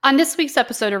On this week's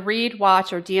episode of Read,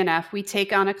 Watch, or DNF, we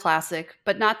take on a classic,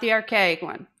 but not the archaic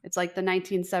one. It's like the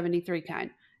 1973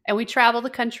 kind. And we travel the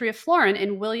country of Florin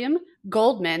in William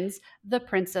Goldman's The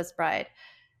Princess Bride.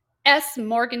 S.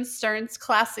 Morgenstern's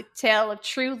classic tale of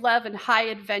true love and high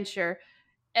adventure.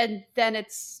 And then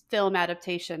its film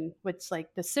adaptation, which like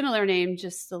the similar name,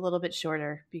 just a little bit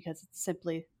shorter because it's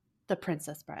simply The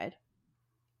Princess Bride.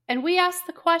 And we ask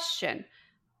the question,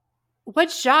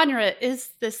 what genre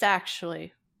is this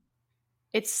actually?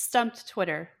 It's stumped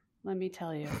Twitter, let me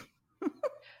tell you.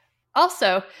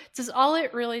 Also, does all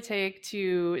it really take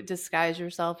to disguise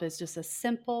yourself is just a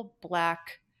simple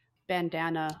black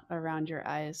bandana around your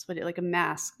eyes, like a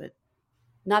mask, but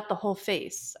not the whole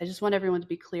face? I just want everyone to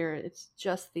be clear. It's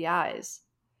just the eyes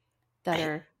that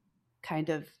are kind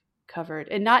of covered,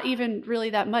 and not even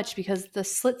really that much because the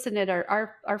slits in it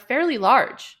are fairly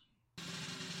large.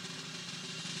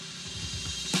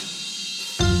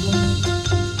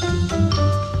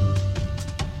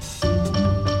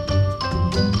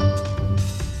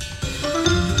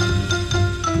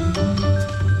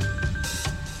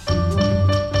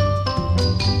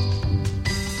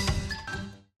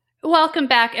 Welcome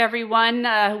back, everyone.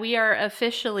 We are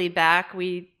officially back.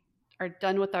 We are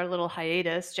done with our little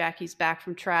hiatus. Jackie's back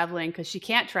from traveling because she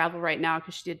can't travel right now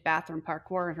because she did bathroom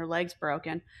parkour and her leg's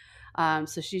broken.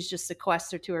 So she's just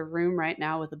sequestered to her room right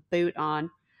now with a boot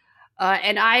on.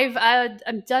 And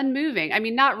I'm done moving. I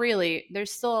mean, not really.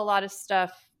 There's still a lot of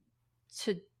stuff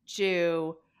to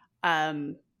do,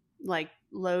 like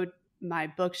load my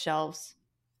bookshelves.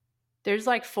 There's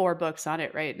like 4 books on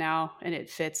it right now, and it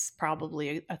fits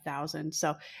probably 1,000.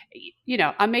 So,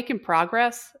 I'm making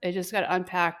progress. I just got to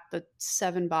unpack the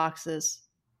 7 boxes,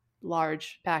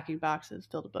 large packing boxes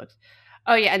filled with books.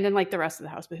 Oh yeah, and then like the rest of the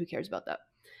house, but who cares about that?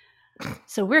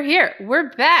 So we're here.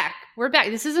 We're back.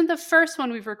 This isn't the first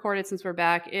one we've recorded since we're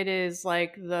back. It is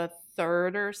like the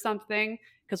 3rd or something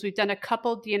because we've done a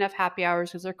couple DNF happy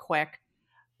hours because they're quick.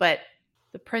 But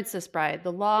The Princess Bride,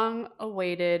 the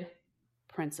long-awaited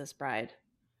Princess Bride.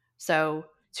 So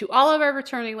to all of our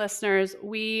returning listeners,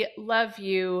 we love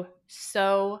you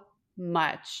so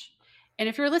much. And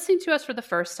if you're listening to us for the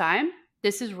first time,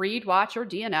 this is Read, Watch, or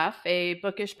DNF, a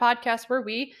bookish podcast where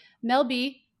we, Mel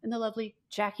B and the lovely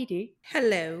Jackie D.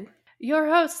 Hello. Your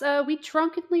hosts, we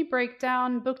drunkenly break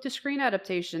down book-to-screen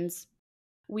adaptations.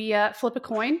 We flip a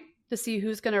coin to see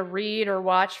who's going to read or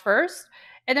watch first.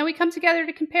 And then we come together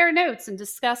to compare notes and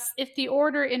discuss if the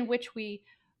order in which we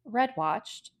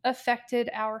watched affected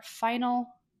our final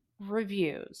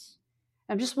reviews.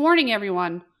 I'm just warning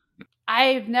everyone,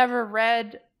 I've never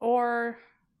read or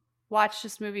watched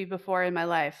this movie before in my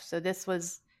life, so this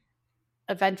was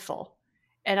eventful.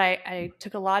 And I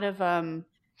took a lot of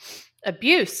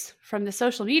abuse from the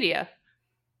social media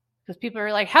because people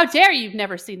are like, how dare you've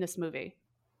never seen this movie?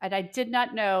 And I did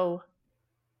not know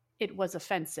it was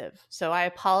offensive. So I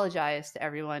apologize to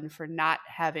everyone for not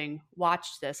having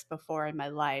watched this before in my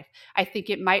life. I think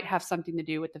it might have something to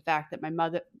do with the fact that my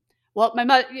mother,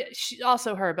 she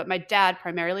also her, but my dad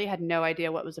primarily had no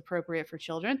idea what was appropriate for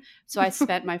children. So I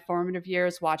spent my formative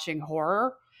years watching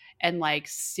horror and like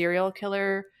serial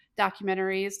killer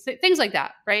documentaries, things like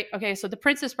that, right? Okay, so The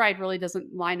Princess Bride really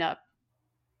doesn't line up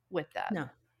with that. No,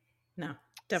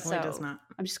 definitely does not.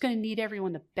 I'm just going to need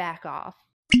everyone to back off.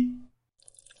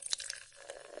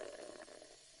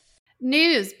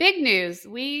 News, big news.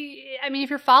 If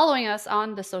you're following us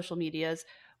on the social medias,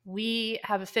 we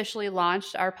have officially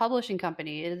launched our publishing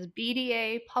company. It is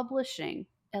BDA Publishing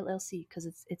LLC because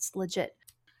it's legit.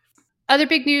 Other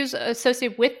big news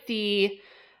associated with the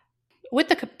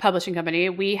publishing company,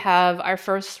 we have our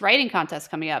first writing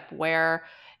contest coming up where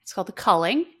it's called the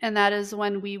Culling, and that is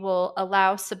when we will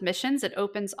allow submissions. It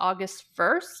opens August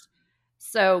 1st.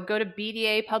 So go to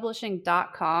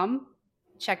bdapublishing.com.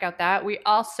 Check out that. We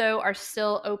also are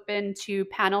still open to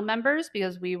panel members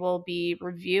because we will be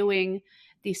reviewing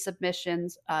the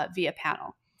submissions via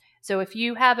panel. So if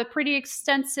you have a pretty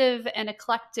extensive and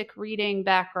eclectic reading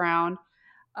background,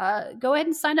 go ahead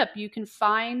and sign up. You can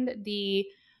find the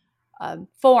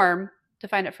form to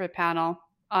sign up for the panel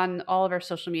on all of our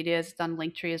social medias. It's on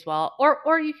Linktree as well.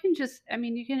 Or you can just,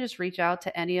 you can just reach out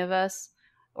to any of us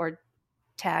or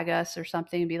tag us or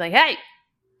something and be like, hey,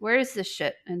 where is this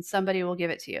shit? And somebody will give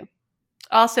it to you.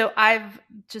 Also, I've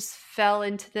just fell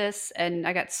into this and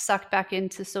I got sucked back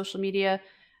into social media.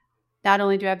 Not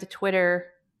only do I have the Twitter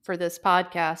for this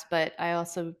podcast, but I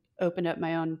also opened up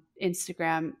my own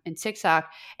Instagram and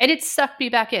TikTok, and it sucked me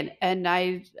back in. And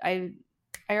I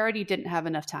already didn't have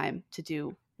enough time to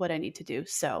do what I need to do.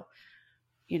 So,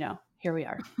 here we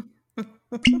are.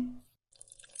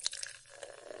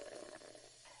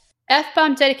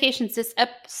 F-bomb dedications this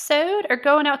episode are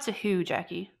going out to who,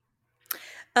 Jackie?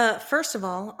 First of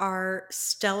all, our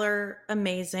stellar,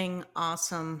 amazing,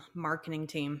 awesome marketing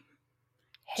team.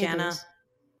 Hey, Jana, Booze.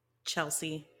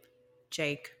 Chelsea,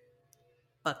 Jake,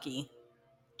 Bucky,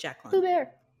 Boo Jacqueline.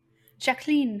 Bear.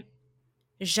 Jacqueline.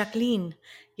 Jacqueline,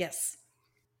 yes.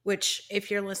 Which, if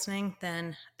you're listening,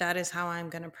 then that is how I'm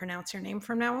going to pronounce your name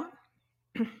from now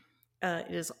on.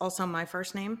 It is also my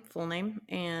first name, full name,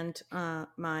 and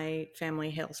my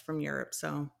family hails from Europe,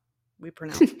 so we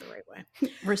pronounce it the right way.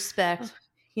 Respect.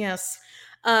 Yes.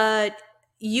 Uh,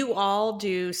 you all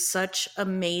do such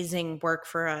amazing work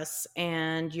for us,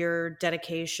 and your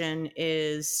dedication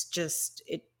is just,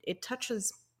 it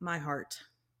touches my heart.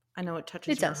 I know it It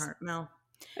touches your does. heart, Mel.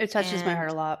 It touches my And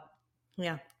heart a lot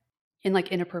yeah, in like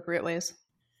inappropriate ways.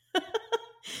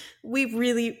 we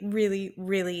really, really,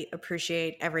 really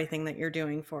appreciate everything that you're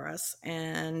doing for us.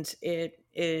 And it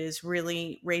is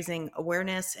really raising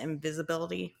awareness and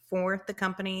visibility for the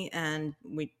company. And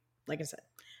we, like I said,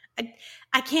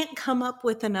 I can't come up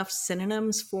with enough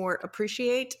synonyms for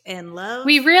appreciate and love.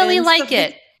 We really And like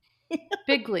it.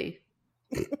 Bigly.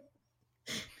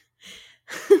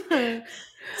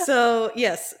 So,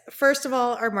 yes, first of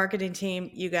all, our marketing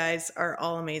team, you guys are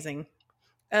all amazing.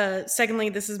 Secondly,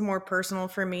 this is more personal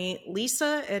for me.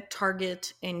 Lisa at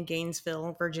Target in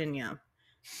Gainesville, Virginia.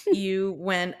 You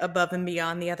went above and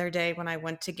beyond the other day when I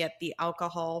went to get the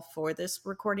alcohol for this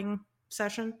recording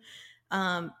session.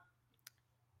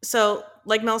 So,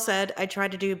 like Mel said, I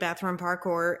tried to do bathroom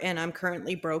parkour and I'm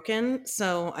currently broken.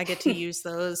 So, I get to use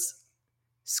those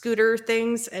scooter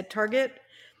things at Target.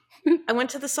 I went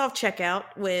to the self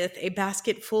checkout with a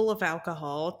basket full of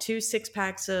alcohol, 2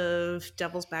 6-packs of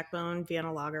Devil's Backbone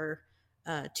Vienna Lager,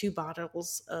 2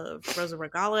 bottles of Rosa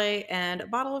Regale, and a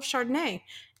bottle of Chardonnay.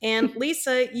 And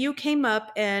Lisa, you came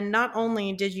up and not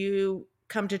only did you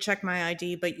come to check my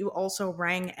ID, but you also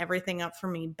rang everything up for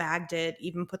me, bagged it,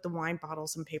 even put the wine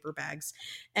bottles in paper bags,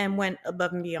 and went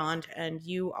above and beyond. And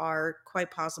you are quite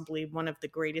possibly one of the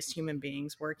greatest human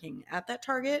beings working at that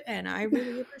Target, and I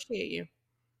really appreciate you.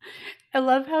 I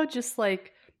love how just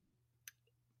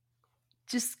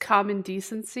common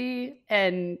decency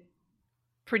and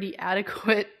pretty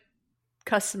adequate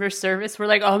customer service. We're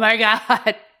like, oh my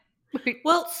God.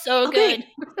 Well, So okay.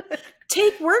 good.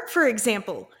 Take work, for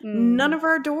example. None Mhm. of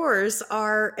our doors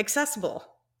are accessible.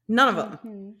 None of them.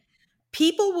 Mhm.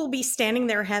 People will be standing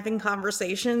there having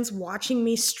conversations, watching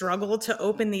me struggle to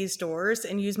open these doors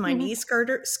and use my knee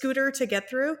scooter to get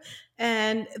through.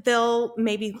 And they'll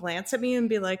maybe glance at me and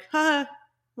be like, huh,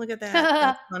 look at that.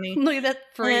 That's funny. Look at that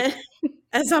And freak.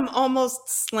 as I'm almost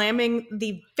slamming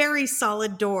the very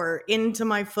solid door into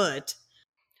my foot.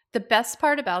 The best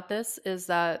part about this is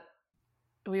that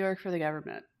we work for the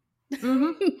government.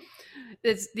 Mm-hmm.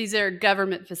 These are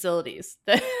government facilities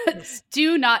that Yes.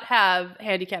 do not have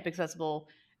handicap accessible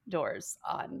doors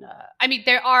on. I mean,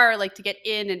 there are like to get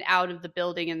in and out of the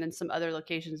building and then some other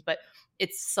locations, but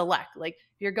it's select. Like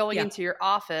if you're going Yeah. into your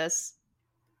office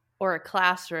or a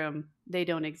classroom, they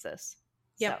don't exist.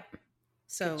 So, Yep. good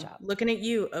So job. looking at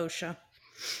you, OSHA.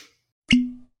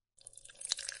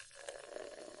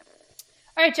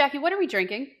 All right, Jackie, what are we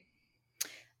drinking?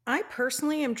 I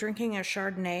personally am drinking a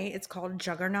Chardonnay. It's called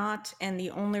Juggernaut, and the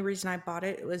only reason I bought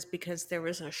it was because there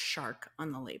was a shark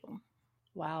on the label.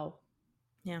 Wow.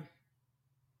 Yeah.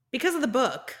 Because of the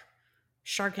book,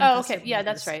 Shark Oh, okay. Infested Yeah,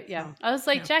 that's Waters. right. Yeah. So, I was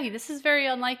like, yeah. Jackie, this is very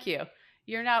unlike you.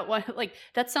 You're not one like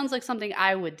that sounds like something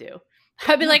I would do.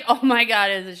 I'd be No. like, oh my God,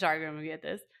 it's a shark. I'm gonna get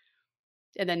this.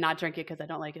 And then not drink it because I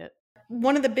don't like it.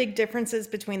 One of the big differences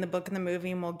between the book and the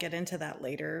movie, and we'll get into that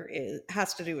later,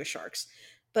 has to do with sharks.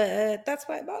 But that's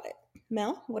why I bought it.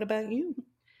 Mel, what about you?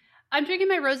 I'm drinking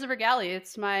my Rosa Regale.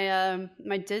 It's my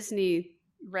Disney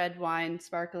red wine,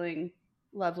 sparkling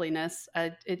loveliness.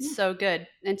 It's Yeah. so good,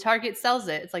 and Target sells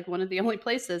it. It's like one of the only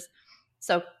places.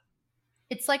 So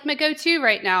it's like my go-to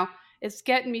right now. It's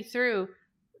getting me through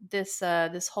this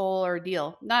whole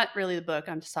ordeal. Not really the book.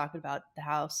 I'm just talking about the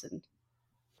house and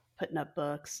putting up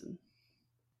books, and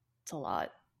it's a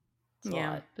lot. It's a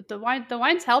Yeah. lot. But the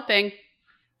wine's helping.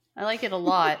 I like it a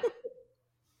lot.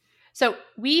 So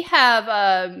we have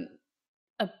a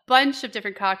bunch of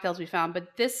different cocktails we found,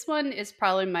 but this one is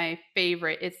probably my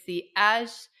favorite. It's the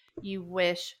As You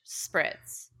Wish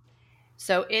Spritz.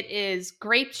 So it is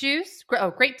grapefruit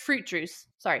juice.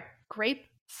 Sorry,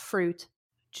 grapefruit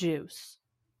juice,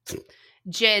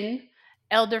 gin,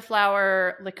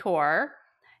 elderflower liqueur,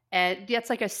 and that's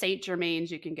like a Saint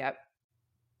Germain's you can get,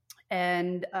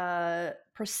 and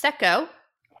prosecco.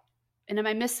 And am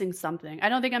I missing something? I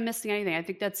don't think I'm missing anything. I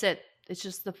think that's it. It's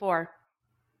just the four: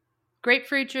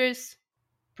 grapefruit juice,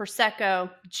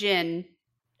 Prosecco, gin,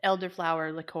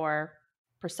 elderflower liqueur,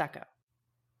 Prosecco.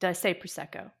 Did I say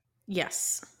Prosecco?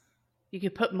 Yes. You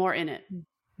could put more in it.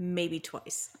 Maybe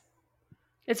twice.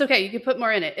 It's okay. You can put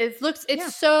more in it. It's Yeah.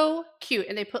 so cute,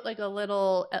 and they put like a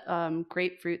little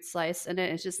grapefruit slice in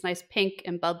it. It's just nice pink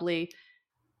and bubbly,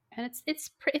 and it's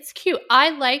cute.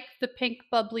 I like the pink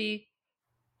bubbly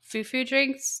foo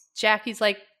drinks. Jackie's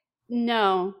like,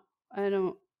 no, I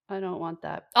don't. I don't want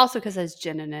that. Also, because it has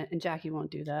gin in it, and Jackie won't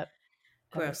do that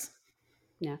ever. Gross.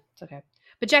 Yeah, it's okay.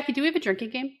 But Jackie, do we have a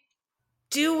drinking game?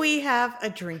 Do we have a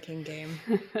drinking game?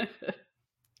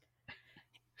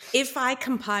 If I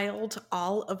compiled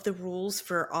all of the rules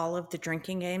for all of the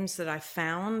drinking games that I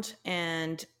found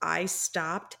and I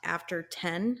stopped after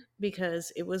 10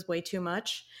 because it was way too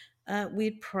much,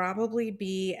 we'd probably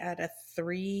be at a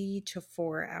 3 to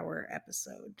 4 hour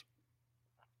episode.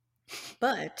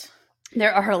 But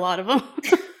There are a lot of them.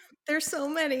 there's so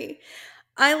many.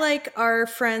 I like our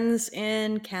friends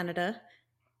in Canada,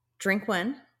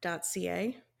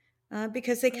 drinkwhen.ca,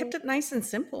 because they kept it nice and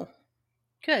simple.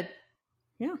 Good.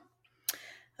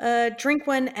 Yeah. Drink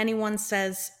when anyone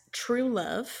says true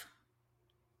love,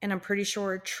 and I'm pretty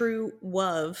sure true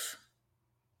love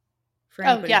for Oh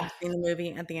anybody yeah. who's seen the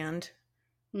movie at the end.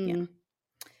 Yeah,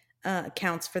 Mm.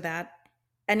 counts for that.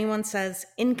 Anyone says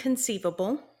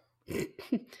inconceivable.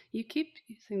 You keep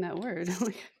using that word.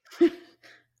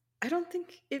 I don't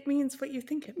think it means what you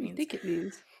think it You means. think it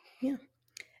means? Yeah.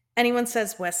 Anyone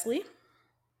says Wesley.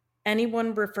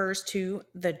 Anyone refers to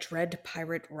the Dread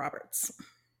Pirate Roberts.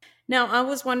 Now, I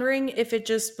was wondering if it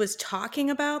just was talking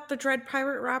about the Dread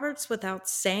Pirate Roberts without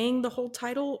saying the whole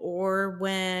title, or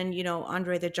when,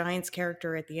 Andre the Giant's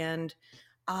character at the end,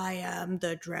 I am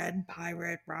the Dread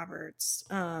Pirate Roberts,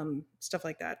 stuff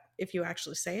like that. If you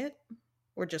actually say it,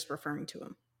 or just referring to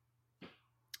him.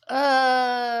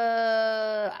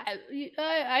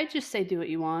 I just say do what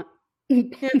you want.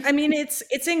 Yeah, I mean, it's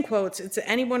in quotes. It's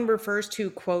anyone refers to,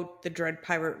 quote, the Dread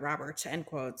Pirate Roberts, end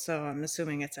quote. So I'm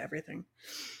assuming it's everything.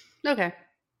 Okay.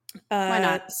 Why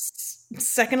not?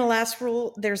 Second to last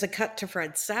rule, there's a cut to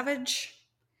Fred Savage.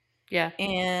 Yeah.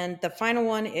 And the final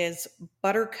one is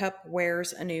Buttercup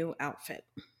wears a new outfit.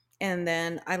 And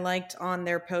then I liked on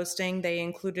their posting, they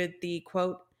included the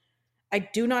quote, I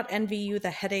do not envy you the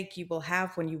headache you will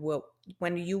have when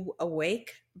you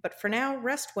awake, but for now,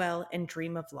 rest well and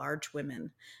dream of large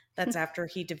women. That's after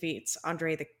he defeats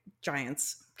Andre the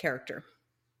Giant's character.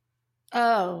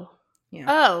 Oh. Yeah.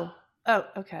 Oh. Oh,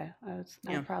 okay. I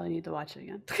Yeah. probably need to watch it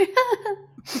again.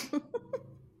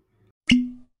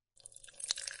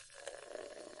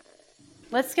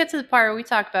 Let's get to the part where we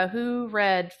talk about who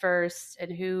read first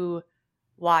and who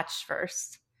watched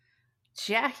first.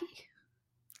 Jackie.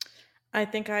 I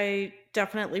think I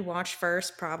definitely watched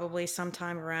first, probably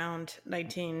sometime around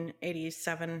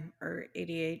 1987 or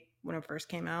 88 when it first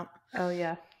came out. Oh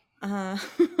yeah.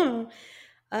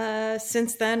 Uh,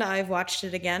 since then, I've watched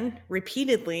it again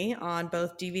repeatedly on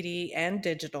both DVD and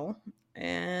digital.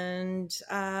 And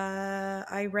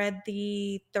I read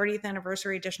the 30th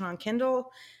anniversary edition on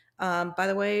Kindle. By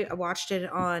the way, I watched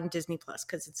it on Disney Plus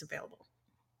because it's available.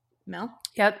 Mel?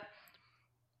 Yep.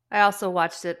 I also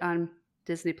watched it on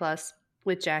Disney Plus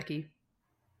with Jackie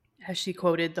as she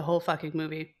quoted the whole fucking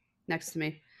movie next to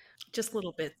me. Just a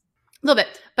little bit. A little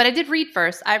bit. But I did read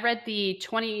first. I read the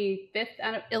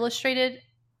 25th illustrated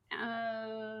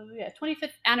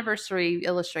 25th anniversary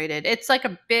illustrated. It's like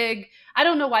a big, I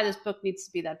don't know why this book needs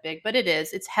to be that big, but it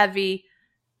is. It's heavy.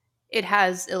 It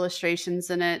has illustrations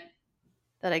in it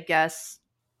that I guess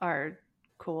are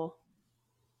cool.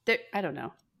 I don't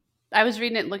know. I was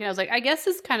reading it and looking, I was like, I guess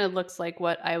this kind of looks like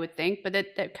what I would think, but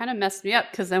that kind of messed me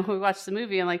up because then when we watched the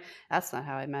movie, I'm like, that's not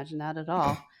how I imagined that at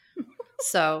all.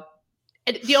 So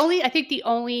I think the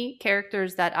only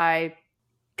characters that I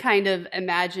kind of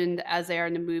imagined as they are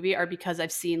in the movie are because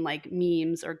I've seen like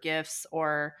memes or GIFs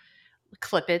or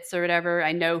clippets or whatever.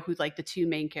 I know who like the two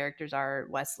main characters are,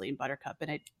 Wesley and Buttercup,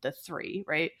 and the three,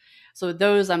 right? So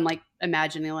those I'm like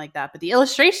imagining like that, but the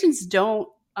illustrations don't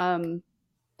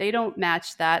they don't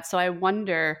match that. So I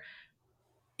wonder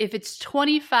if it's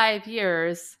 25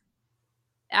 years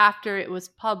after it was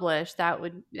published,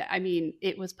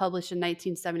 it was published in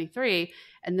 1973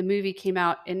 and the movie came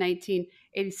out in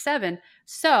 1987.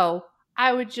 So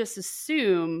I would just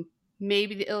assume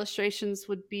maybe the illustrations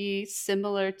would be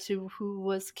similar to who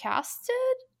was casted.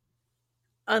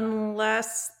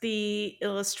 Unless the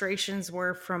illustrations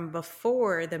were from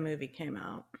before the movie came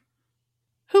out.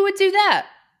 Who would do that?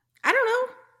 I don't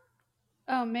know.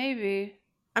 Oh, maybe.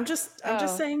 I'm just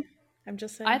saying. I'm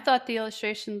just saying. I thought the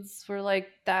illustrations were like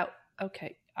that.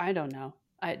 Okay. I don't know.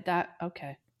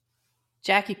 Okay.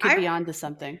 Jackie could I be onto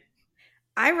something.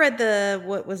 I read the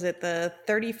what was it, the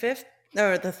 35th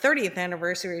or the 30th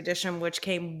anniversary edition, which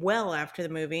came well after the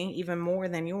movie, even more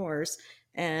than yours,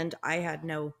 and I had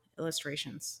no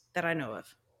illustrations that I know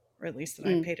of, or at least that I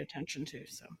Mm, paid attention to.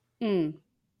 So mm.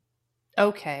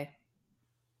 Okay,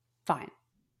 fine.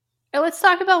 Let's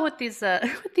talk about what these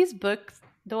what these books,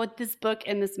 what this book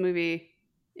and this movie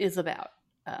is about.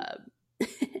 Um,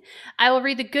 I will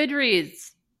read the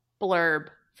Goodreads blurb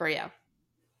for you.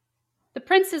 The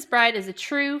Princess Bride is a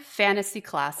true fantasy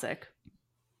classic.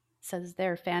 It says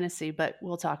they're fantasy, but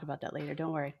we'll talk about that later.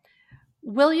 Don't worry.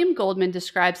 William Goldman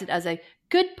describes it as a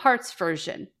good parts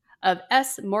version of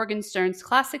S. Morgenstern's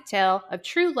classic tale of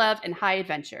true love and high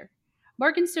adventure.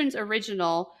 Morgenstern's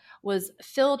original was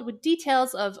filled with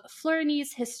details of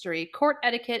Florin's history, court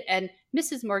etiquette, and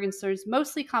Mrs. Morgenstern's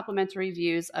mostly complimentary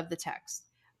views of the text.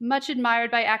 Much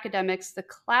admired by academics, the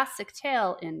classic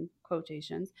tale, in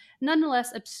quotations,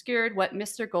 nonetheless obscured what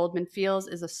Mr. Goldman feels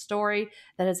is a story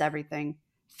that has everything: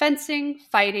 fencing,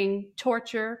 fighting,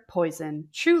 torture, poison,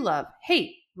 true love,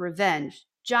 hate, revenge,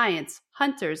 giants,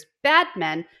 hunters, bad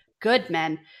men, good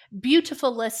men,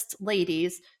 beautiful list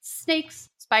ladies, snakes,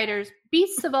 spiders,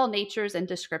 beasts of all natures and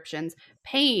descriptions,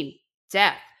 pain,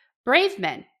 death, brave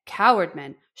men, coward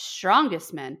men,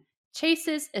 strongest men,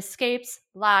 chases, escapes,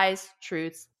 lies,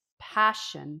 truths,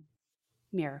 passion,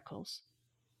 miracles.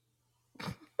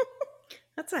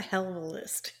 that's a hell of a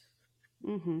list.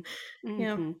 Mm-hmm.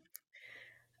 Yeah. Mm-hmm.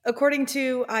 According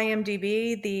to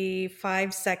IMDb, the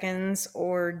 5 seconds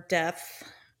or death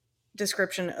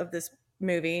description of this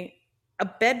movie, a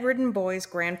bedridden boy's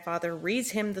grandfather reads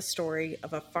him the story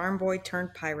of a farm boy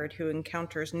turned pirate who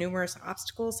encounters numerous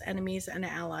obstacles, enemies, and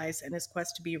allies in his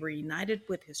quest to be reunited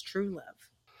with his true love.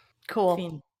 Cool.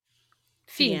 Fiend.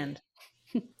 The Fiend.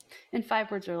 end. In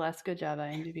 5 words or less. Good job,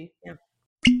 IMDb. Yeah.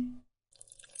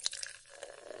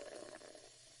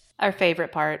 Our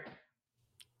favorite part,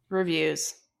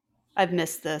 reviews. I've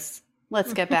missed this.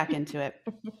 Let's get back into it.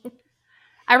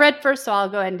 I read first, so I'll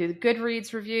go ahead and do the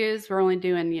Goodreads reviews. We're only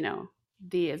doing,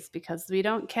 these because we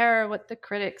don't care what the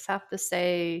critics have to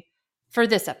say for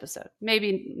this episode.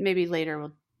 Maybe later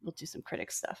we'll do some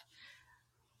critic stuff.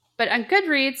 But on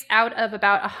Goodreads, out of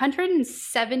about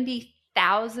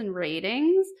 170,000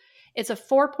 ratings, it's a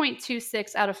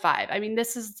 4.26 out of 5. I mean,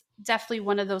 this is definitely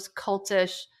one of those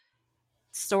cultish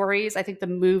stories. I think the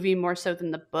movie more so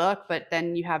than the book, but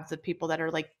then you have the people that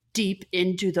are like deep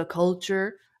into the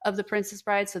culture of The Princess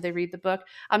Bride, so they read the book.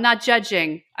 I'm not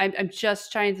judging. I'm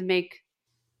just trying to make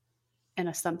an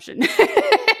assumption.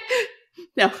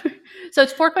 No. So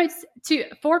it's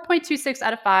 4.26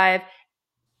 out of 5,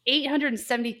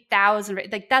 870,000.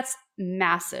 Like, that's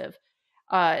massive.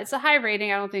 It's a high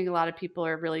rating. I don't think a lot of people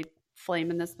are really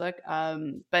flaming this book.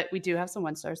 But we do have some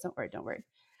 1 stars. Don't worry.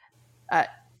 Uh,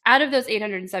 Out of those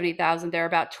 870,000, there are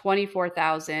about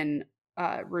 24,000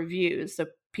 reviews. So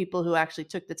people who actually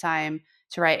took the time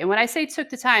to write. And when I say took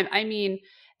the time, I mean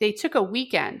they took a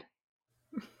weekend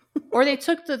or they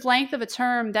took the length of a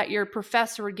term that your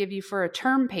professor would give you for a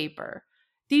term paper.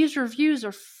 These reviews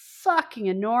are fucking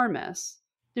enormous.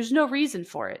 There's no reason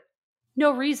for it.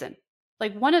 No reason.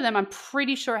 Like, one of them, I'm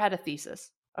pretty sure had a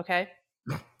thesis. Okay.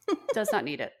 Does not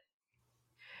need it.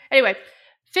 Anyway,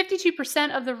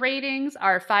 52% of the ratings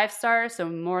are 5 stars, so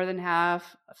more than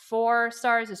half. 4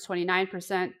 stars is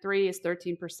 29%, 3 is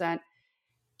 13%.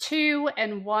 2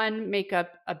 and 1 make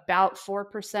up about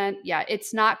 4%. Yeah,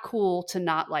 it's not cool to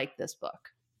not like this book.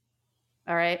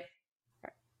 All right.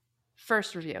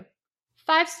 First review,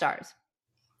 5 stars.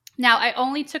 Now, I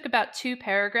only took about 2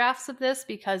 paragraphs of this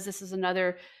because this is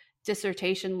another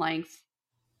dissertation length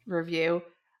review,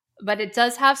 but it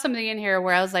does have something in here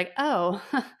where I was like, oh,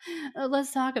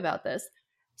 let's talk about this.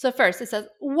 So first, it says,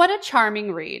 what a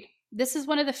charming read. This is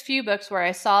one of the few books where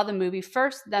I saw the movie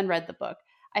first, then read the book.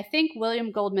 I think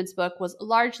William Goldman's book was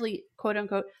largely, quote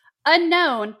unquote,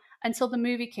 unknown until the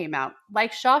movie came out.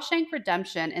 Like Shawshank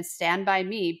Redemption and Stand By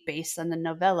Me, based on the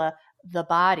novella The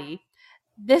Body,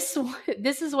 this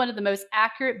is one of the most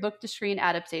accurate book to screen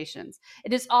adaptations.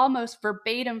 It is almost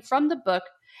verbatim from the book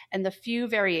and the few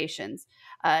variations.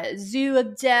 Zoo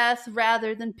of death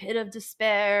rather than pit of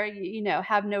despair,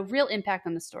 have no real impact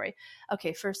on the story.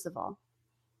 Okay, first of all,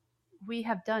 we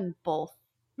have done both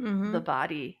Mm-hmm. The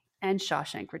Body and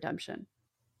Shawshank Redemption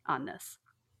on this.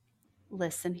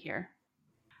 Listen here.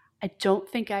 I don't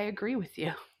think I agree with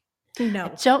you. No. I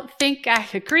don't think I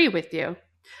agree with you.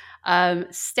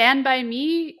 Stand By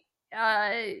Me,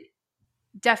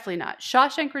 definitely not.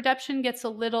 Shawshank Redemption gets a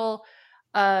little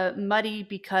muddy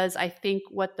because I think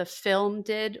what the film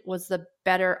did was the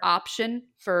better option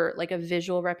for like a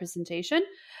visual representation.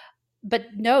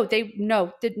 But no, they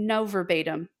no did no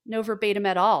verbatim, no verbatim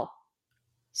at all.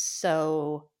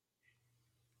 So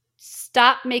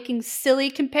stop making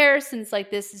silly comparisons like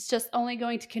this. It's just only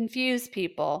going to confuse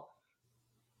people.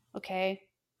 Okay?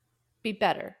 Be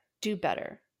better. Do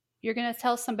better. You're going to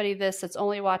tell somebody this that's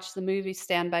only watched the movie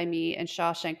Stand By Me and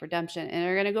Shawshank Redemption, and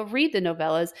they're going to go read the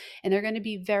novellas, and they're going to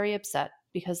be very upset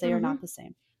because they are Mm-hmm. not the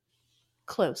same.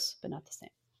 Close, but not the same.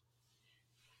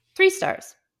 3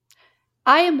 stars.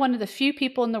 I am one of the few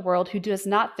people in the world who does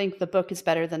not think the book is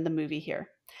better than the movie here.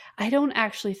 I don't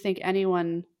actually think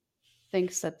anyone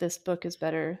thinks that this book is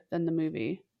better than the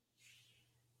movie.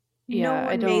 No Yeah, I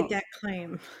one made don't. that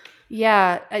claim.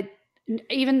 Yeah,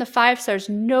 even the 5 stars,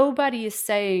 nobody is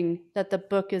saying that the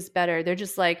book is better. They're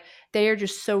just like, they are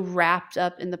just so wrapped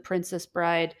up in the Princess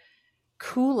Bride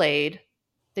Kool-Aid,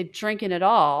 they're drinking it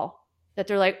all, that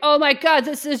they're like, oh my God,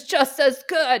 this is just as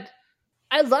good.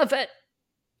 I love it.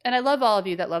 And I love all of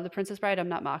you that love the Princess Bride. I'm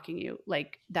not mocking you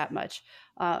like that much.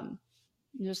 Um,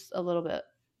 just a little bit,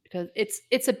 because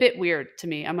it's a bit weird to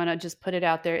me. I'm gonna just put it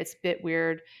out there. It's a bit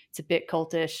weird. It's a bit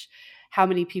cultish. How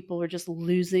many people were just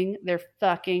losing their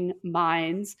fucking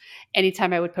minds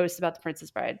anytime I would post about the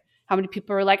Princess Bride? How many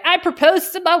people were like, I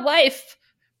proposed to my wife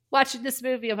watching this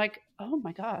movie? I'm like, oh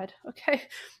my God, okay,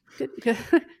 good,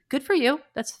 good for you.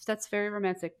 That's very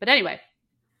romantic. But anyway,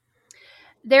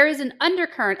 there is an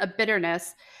undercurrent of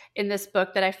bitterness in this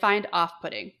book that I find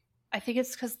off-putting. I think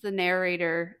it's because the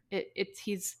narrator,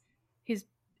 he's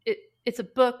it, it's a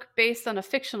book based on a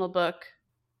fictional book.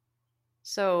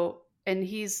 So, and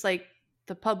he's like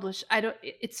the published. I don't.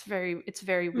 It's very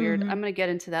weird. Mm-hmm. I'm gonna get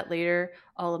into that later.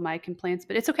 All of my complaints,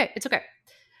 but it's okay. It's okay.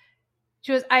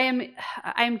 She goes, I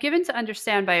am given to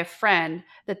understand by a friend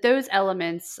that those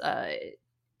elements,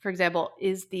 for example,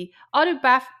 is the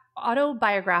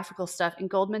autobiographical stuff in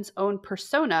Goldman's own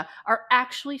persona, are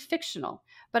actually fictional.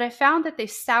 But I found that they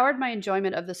soured my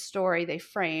enjoyment of the story they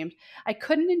framed. I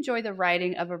couldn't enjoy the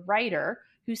writing of a writer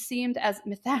who seemed as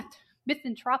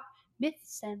misanthropic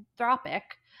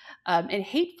and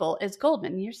hateful as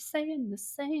Goldman. You're saying the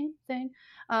same thing.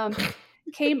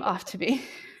 Came off to me.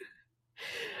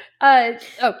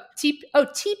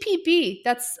 TPB.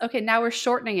 That's okay. Now we're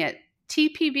shortening it.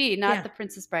 TPB, not Yeah. The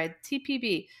Princess Bride.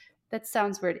 TPB. That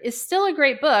sounds weird. It's still a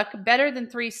great book, better than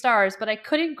 3 stars, but I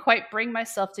couldn't quite bring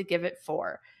myself to give it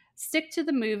 4. Stick to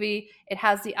the movie. It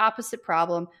has the opposite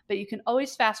problem, but you can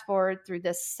always fast forward through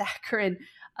this saccharine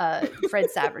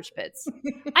Fred Savage bits. I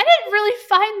didn't really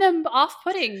find them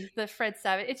off-putting, the Fred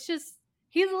Savage. It's just,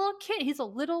 he's a little kid. He's a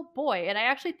little boy. And I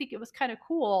actually think it was kind of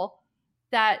cool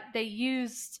that they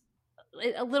used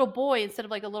a little boy instead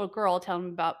of like a little girl telling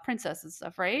him about princess and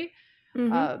stuff, right?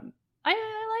 Mm-hmm. I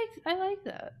like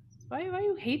that. Why are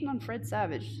you hating on Fred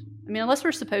Savage? I mean, unless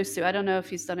we're supposed to. I don't know if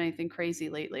he's done anything crazy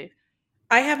lately.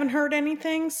 I haven't heard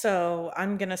anything, so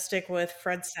I'm gonna stick with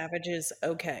Fred Savage's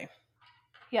okay.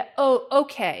 Yeah. Oh,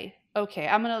 okay. Okay.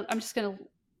 I'm just gonna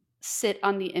sit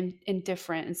on the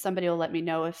indifferent, and somebody will let me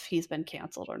know if he's been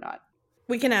canceled or not.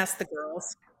 We can ask the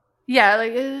girls. Yeah,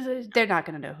 like they're not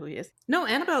gonna know who he is. No,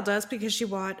 Annabelle does because she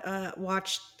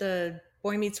watched the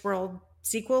Boy Meets World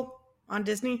sequel on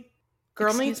Disney. Girl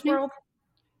Excuse Meets me. World,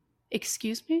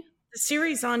 Excuse me. the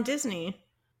series on Disney.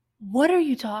 What are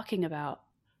you talking about?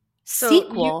 So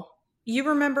Sequel? you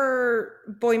remember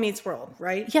Boy Meets World,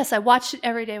 right? Yes, I watched it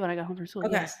every day when I got home from school.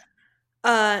 Okay. Yes.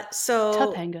 So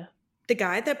Topanga. the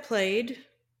guy that played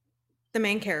the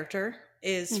main character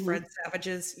is Mhm. Fred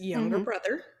Savage's younger Mhm.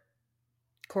 brother,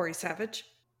 Corey Savage.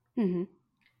 Mhm.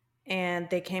 And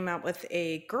they came out with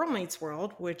a Girl Meets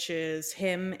World, which is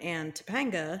him and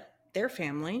Topanga, their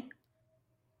family.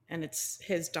 And it's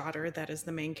his daughter that is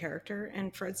the main character.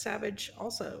 And Fred Savage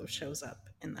also shows up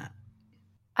in that.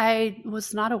 I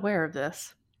was not aware of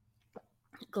this.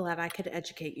 Glad I could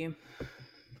educate you.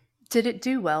 Did it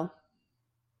do well?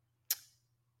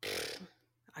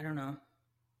 I don't know.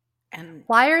 And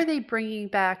Why are they bringing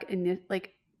back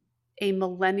like a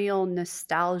millennial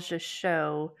nostalgia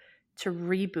show to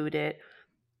reboot it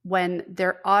when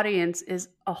their audience is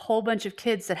a whole bunch of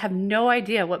kids that have no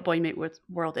idea what Boy Meets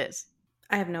World is?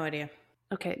 I have no idea.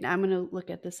 Okay, now I'm going to look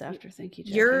at this after. Thank you,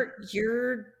 Jackie.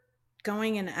 You're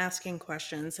going and asking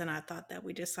questions, and I thought that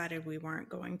we decided we weren't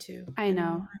going to. I know.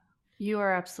 anymore. You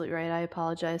are absolutely right. I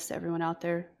apologize to everyone out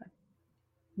there.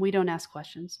 We don't ask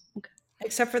questions. Okay.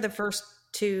 Except for the first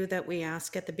 2 that we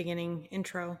ask at the beginning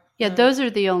intro. Yeah, those are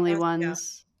the only yeah.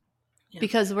 ones. Yeah.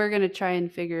 Because we're going to try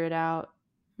and figure it out.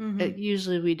 Mhm.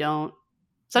 Usually we don't.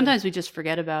 Sometimes we just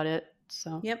forget about it.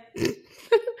 So Yep.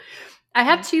 I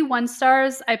have 2 1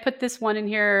 stars. I put this one in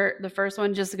here, the first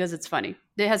one, just because it's funny.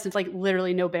 It has like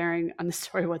literally no bearing on the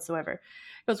story whatsoever. It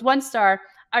goes 1 star.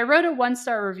 I wrote a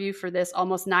 1-star review for this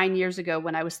almost 9 years ago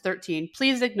when I was 13.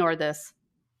 Please ignore this.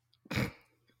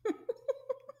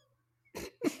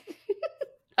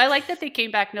 I like that they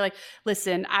came back and they're like,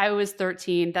 listen, I was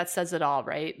 13. That says it all,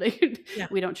 right? Like, Yeah.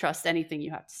 we don't trust anything you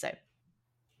have to say.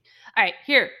 All right,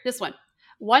 here, this one.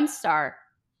 1-star,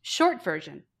 short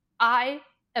version. I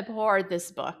abhorred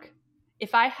this book.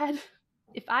 If I had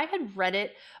read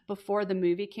it before the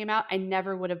movie came out, I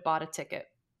never would have bought a ticket.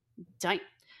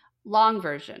 Long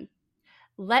version.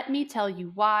 Let me tell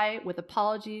you why, with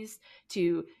apologies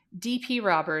to DP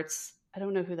Roberts. I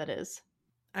don't know who that is.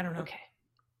 I don't know. Okay.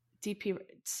 DP,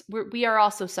 we are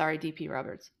also sorry, DP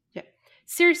Roberts. Yeah.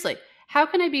 Seriously, how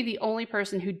can I be the only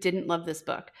person who didn't love this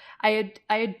book? I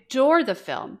adore the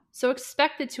film, so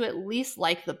expected to at least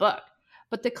like the book.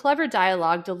 But the clever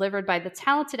dialogue delivered by the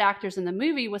talented actors in the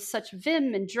movie with such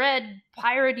vim and dread,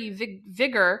 piratey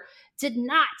vigor did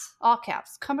not, all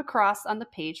caps, come across on the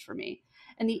page for me.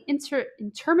 And the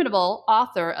interminable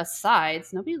author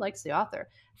asides, nobody likes the author,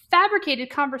 fabricated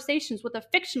conversations with a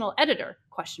fictional editor,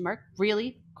 question mark,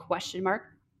 really, question mark,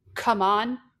 come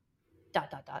on, dot,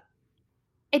 dot, dot.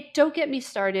 And don't get me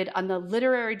started on the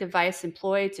literary device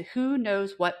employed to who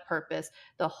knows what purpose.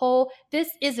 The whole, this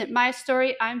isn't my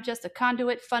story, I'm just a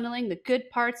conduit funneling the good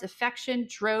parts affection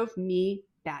drove me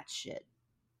batshit.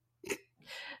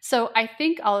 So I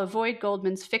think I'll avoid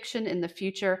Goldman's fiction in the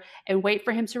future and wait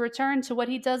for him to return to what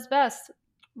he does best,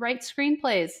 write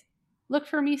screenplays. Look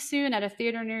for me soon at a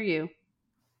theater near you.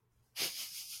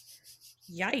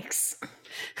 Yikes.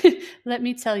 Let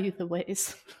me tell you the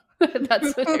ways.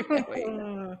 That's what I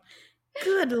wrote.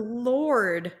 Good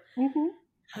Lord. Mm-hmm.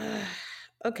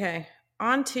 Okay,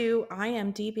 on to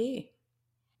IMDb.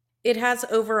 It has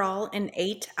overall an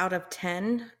 8 out of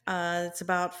 10. It's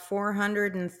about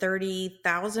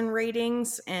 430,000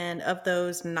 ratings, and of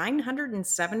those,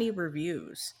 970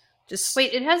 reviews. Just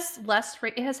Wait, it has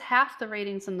it has half the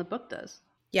ratings than the book does.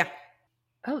 yeah,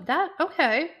 Oh, that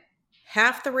okay.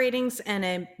 half the ratings and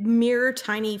a mere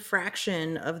tiny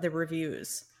fraction of the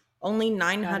reviews. Only Got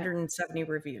it. 970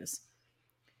 reviews.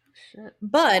 Shit.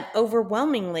 But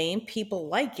overwhelmingly, people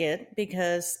like it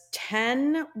because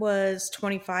 10 was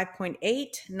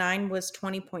 25.8, 9 was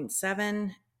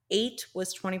 20.7, 8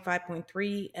 was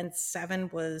 25.3, and 7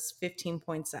 was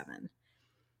 15.7.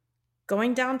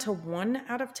 Going down to 1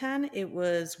 out of 10, it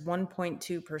was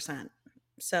 1.2%.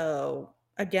 So,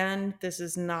 again, this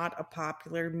is not a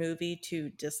popular movie to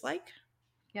dislike.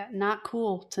 Yeah, not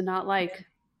cool to not like.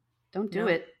 Don't do No.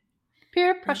 it.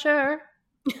 Peer pressure.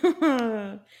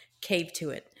 Cave to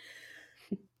it.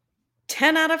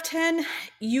 10 out of 10,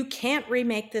 you can't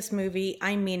remake this movie.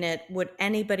 I mean it. Would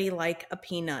anybody like a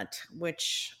peanut?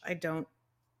 Which I don't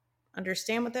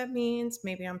understand what that means.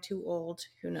 Maybe I'm too old.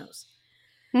 Who knows?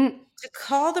 Mm. To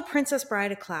call The Princess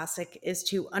Bride a classic is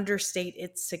to understate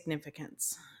its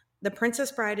significance. The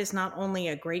Princess Bride is not only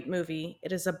a great movie,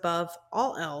 it is above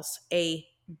all else a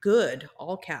good,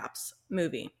 all caps,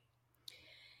 movie.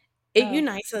 It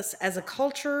unites us as a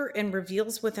culture and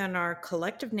reveals within our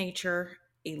collective nature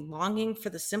a longing for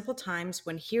the simple times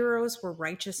when heroes were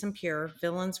righteous and pure,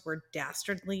 villains were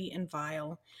dastardly and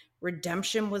vile,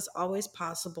 redemption was always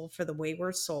possible for the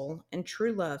wayward soul, and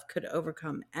true love could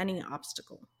overcome any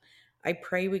obstacle. I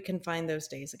pray we can find those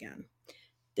days again.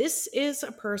 This is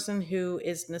a person who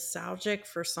is nostalgic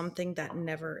for something that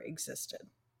never existed.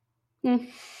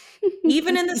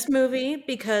 Even in this movie,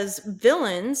 because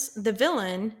the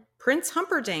villain, Prince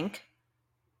Humperdinck,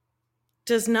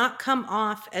 does not come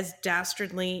off as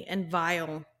dastardly and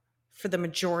vile for the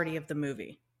majority of the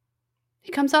movie.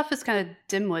 He comes off as kind of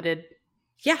dim-witted.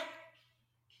 Yeah.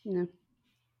 You know,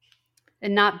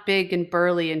 and not big and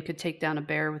burly and could take down a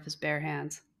bear with his bare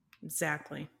hands.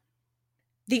 Exactly.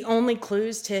 The only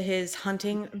clues to his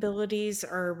hunting abilities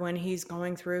are when he's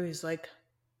going through, he's like,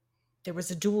 there was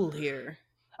a duel here.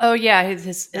 Oh, yeah,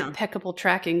 his impeccable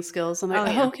tracking skills. I'm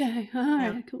like, yeah. Okay, all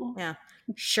right, cool. Yeah,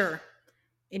 sure.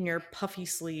 In your puffy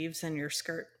sleeves and your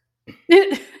skirt.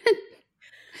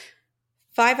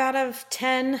 5 out of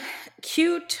 10,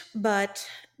 cute, but ...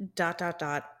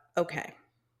 okay.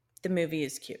 The movie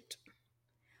is cute.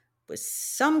 With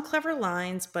some clever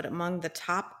lines, but among the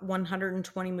top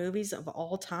 120 movies of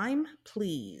all time,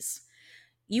 please.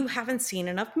 You haven't seen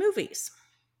enough movies.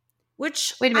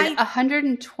 Which wait a minute,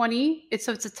 120?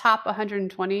 So it's a top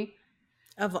 120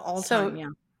 of all time, yeah.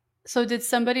 So did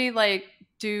somebody like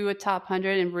do a top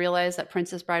 100 and realize that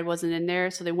Princess Bride wasn't in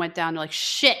there? So they went down to like,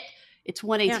 shit, it's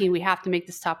 118. Yeah. We have to make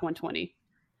this top 120.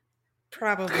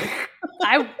 Probably.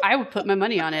 I would put my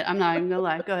money on it. I'm not even gonna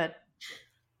lie. Go ahead.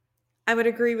 I would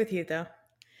agree with you though.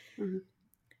 Mm-hmm.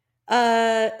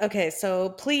 Okay, so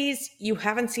please, you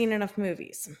haven't seen enough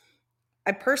movies.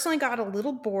 I personally got a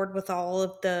little bored with all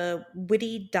of the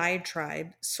witty diatribe,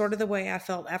 sort of the way I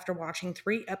felt after watching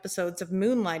 3 episodes of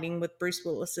Moonlighting with Bruce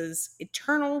Willis's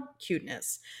eternal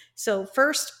cuteness. So,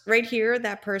 first, right here,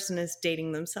 that person is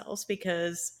dating themselves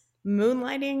because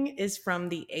Moonlighting is from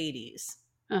the 80s,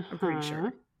 I'm pretty sure.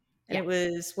 Uh-huh. And Yeah. it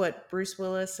was what, Bruce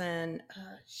Willis and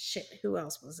shit, who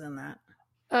else was in that?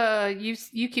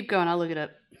 You keep going. I'll look it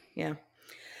up. Yeah.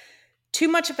 Too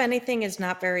much of anything is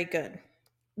not very good.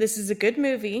 This is a good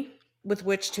movie with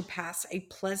which to pass a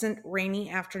pleasant rainy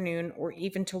afternoon or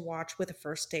even to watch with a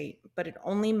first date, but it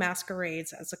only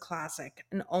masquerades as a classic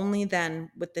and only then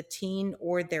with the teen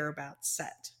or thereabouts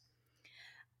set.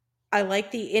 I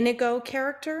like the Inigo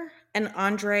character, and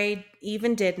Andre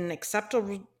even did an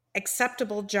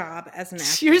acceptable job as an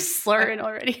You're actor. slurring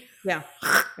already. Yeah,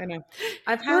 I know.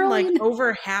 I've We're had only like in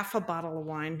over half a bottle of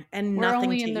wine and we're nothing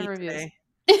only to in the eat reviews. today.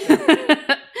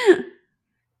 Yeah.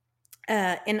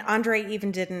 And Andre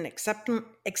even did an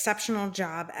exceptional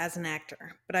job as an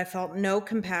actor, but I felt no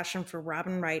compassion for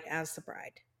Robin Wright as the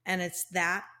bride. And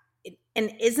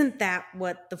and isn't that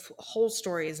what the whole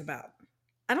story is about?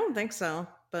 I don't think so,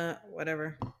 but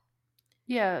whatever.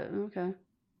 Yeah, okay.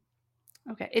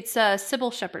 Okay. It's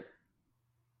Sybil Shepherd.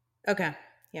 Okay,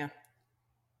 yeah.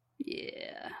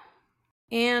 Yeah.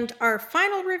 And our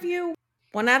final review,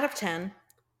 1 out of 10.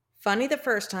 Funny the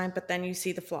first time, but then you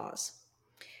see the flaws.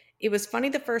 It was funny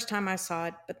the first time I saw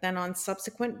it, but then on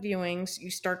subsequent viewings,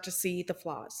 you start to see the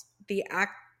flaws. The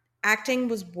acting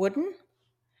was wooden.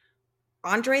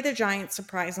 Andre the Giant,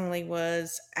 surprisingly,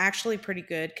 was actually pretty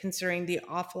good considering the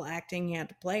awful acting he had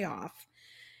to play off.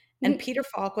 And Peter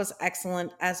Falk was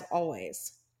excellent as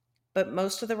always. But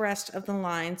most of the rest of the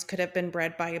lines could have been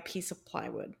read by a piece of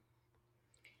plywood.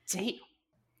 Damn.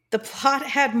 The plot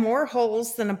had more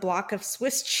holes than a block of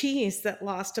Swiss cheese that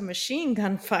lost a machine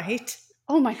gun fight.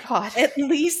 Oh my god. At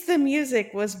least the music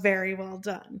was very well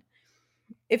done.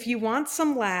 If you want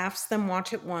some laughs, then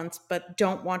watch it once, but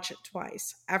don't watch it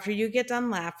twice. After you get done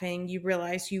laughing, you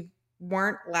realize you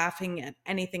weren't laughing at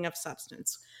anything of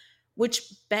substance. Which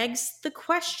begs the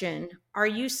question, are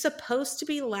you supposed to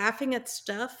be laughing at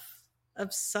stuff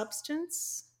of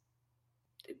substance?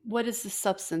 What is the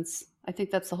substance? I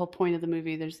think that's the whole point of the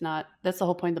movie. That's the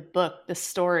whole point of the book, the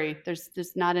story.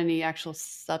 There's not any actual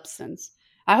substance.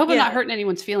 I hope I'm Yeah, not hurting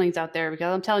anyone's feelings out there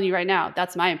because I'm telling you right now,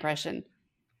 that's my impression.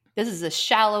 This is as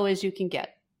shallow as you can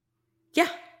get. yeah.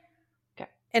 Okay.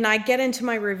 And I get into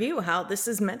my review how this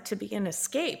is meant to be an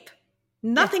escape.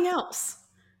 Yeah. Nothing else.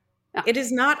 No, It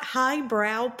is not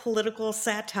highbrow political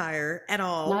satire at not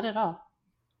all. at all.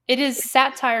 It is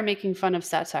satire making fun of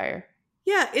satire.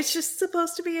 Yeah, it's just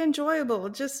supposed to be enjoyable,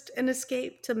 just an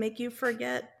escape to make you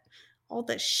forget all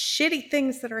the shitty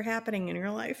things that are happening in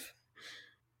your life.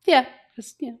 Yeah.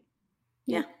 Yeah.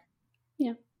 Yeah.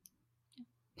 Yeah.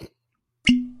 Yeah.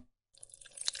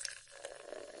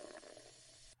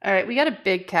 All right, we got a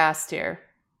big cast here.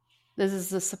 This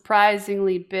is a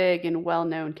surprisingly big and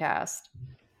well-known cast.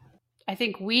 I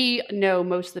think we know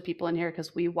most of the people in here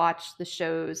because we watched the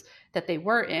shows that they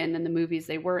were in and the movies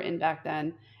they were in back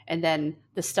then, and then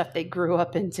the stuff they grew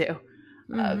up into. Uh,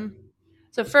 Mm-hmm.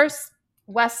 so first,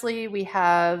 Wesley, we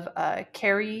have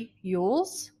Carrie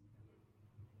Yules.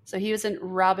 So he was in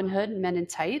Robin Hood, Men in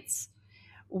Tights.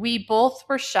 We both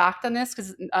were shocked on this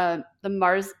because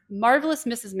Marvelous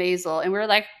Mrs. Maisel, and we were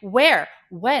like, where,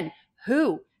 when,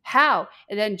 who, how?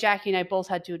 And then Jackie and I both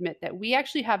had to admit that we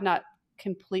actually have not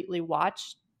completely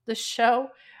watched the show.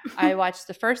 I watched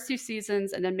the first 2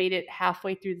 seasons and then made it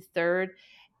halfway through the third,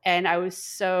 and I was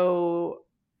so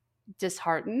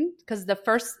disheartened because the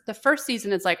first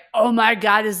season is like, oh my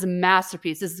god, this is a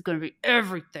masterpiece. This is going to be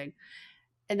everything.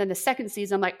 And then the second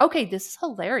season, I'm like, okay, this is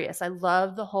hilarious. I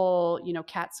love the whole,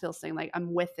 Catskills thing. Like,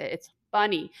 I'm with it. It's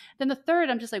funny. Then the third,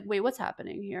 I'm just like, wait, what's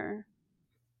happening here?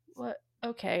 What?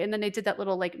 Okay. And then they did that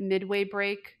little like midway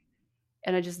break,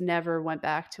 and I just never went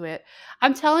back to it.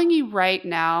 I'm telling you right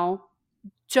now,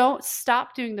 don't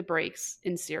stop doing the breaks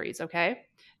in series, okay?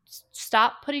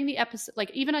 Stop putting the episode,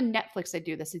 like even on Netflix, they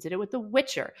do this. They did it with The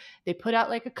Witcher. They put out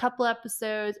like a couple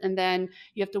episodes and then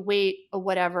you have to wait or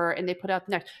whatever, and they put out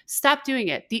the next. Stop doing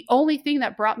it. The only thing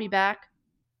that brought me back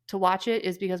to watch it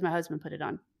is because my husband put it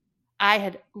on. I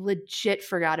had legit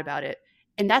forgot about it.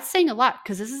 And that's saying a lot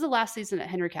because this is the last season that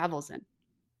Henry Cavill's in.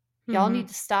 Y'all Mm-hmm. need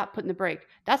to stop putting the break.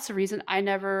 That's the reason I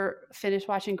never finished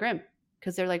watching Grimm,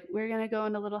 because they're like, we're going to go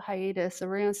on a little hiatus, so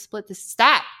we're going to split this.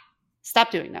 Stop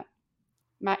doing that.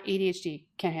 My ADHD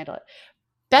can't handle it.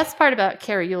 Best part about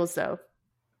Carrie Yules, though,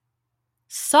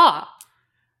 Saw.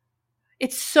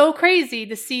 It's so crazy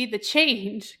to see the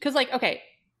change. Because, like, okay,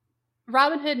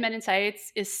 Robin Hood Men in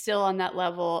Tights is still on that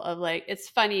level of like, it's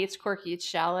funny, it's quirky, it's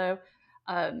shallow.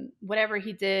 Whatever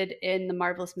he did in The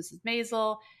Marvelous Mrs.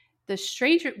 Maisel, The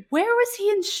Stranger, where was he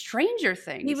in Stranger He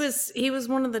Things? was he was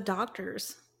one of the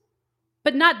doctors.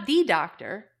 But not the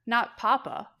doctor, not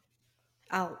Papa.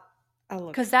 I'll I'll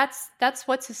look. Because that's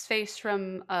what's his face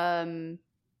from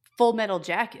Full Metal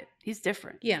Jacket. He's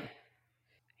different. Yeah.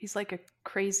 He's like a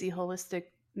crazy holistic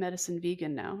medicine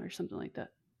vegan now or something like that.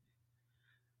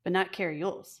 But not Carrie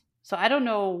Yules. So I don't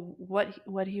know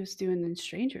what he was doing in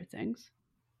Stranger Things.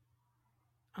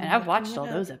 And I'm I've looking watched it all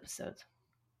up. those episodes.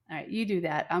 All right, you do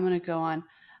that. I'm going to go on.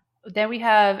 Then we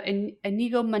have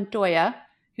Inigo Montoya,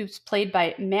 who's played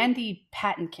by Mandy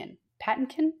Patinkin.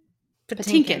 Patinkin?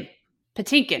 Patinkin. Patinkin.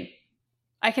 Patinkin.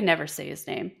 I can never say his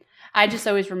name. I just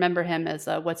always remember him as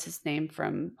what's his name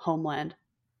from Homeland.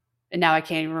 And now I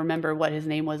can't even remember what his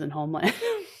name was in Homeland.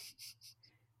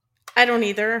 I don't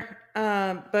either.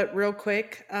 But real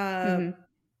quick, Mm-hmm.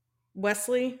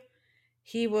 Wesley,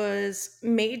 he was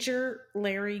Major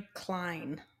Larry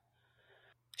Klein.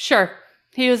 Sure.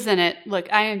 He was in it. Look,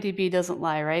 IMDb doesn't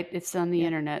lie, right? It's on the Yeah.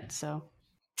 internet, so.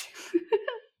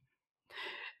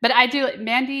 But I do,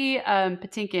 Mandy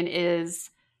Patinkin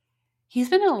he's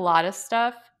been in a lot of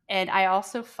stuff. And I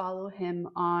also follow him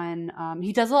on,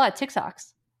 he does a lot of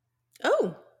TikToks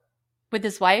Oh. with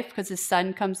his wife because his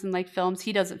son comes and like films.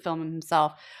 He doesn't film him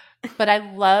himself. But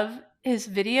I love his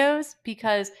videos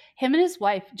because him and his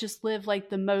wife just live like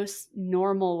the most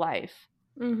normal life.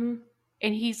 Mm-hmm.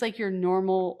 And he's like your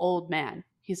normal old man.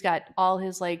 He's got all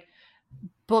his like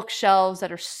bookshelves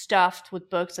that are stuffed with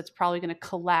books that's probably going to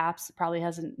collapse. It probably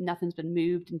hasn't, nothing's been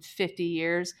moved in 50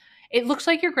 years. It looks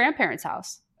like your grandparents'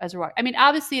 house as we're walking. I mean,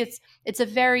 obviously it's a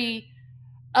very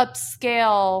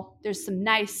upscale, there's some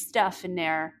nice stuff in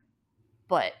there,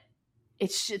 but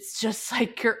it's just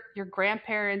like your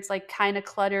grandparents like kind of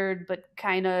cluttered but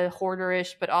kind of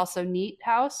hoarderish but also neat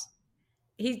house.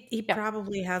 He Yeah.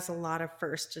 probably has a lot of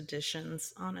first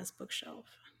editions on his bookshelf.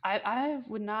 I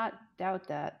would not doubt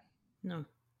that. No.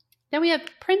 Then we have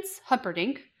Prince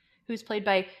Humperdinck, who's played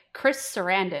by Chris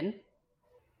Sarandon,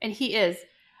 and he is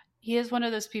one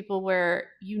of those people where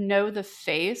you know the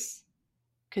face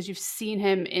because you've seen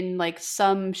him in like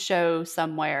some show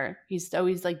somewhere. He's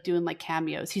always like doing like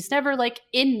cameos. He's never like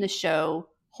in the show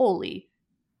wholly.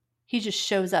 He just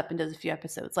shows up and does a few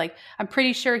episodes. Like I'm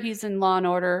pretty sure he's in Law and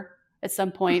Order at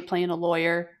some point playing a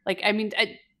lawyer. Like I mean,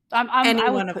 Any I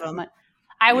one would of put them.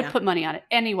 I would Yeah. put money on it.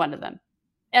 Any one of them.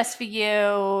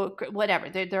 SVU, whatever.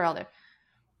 They're all there.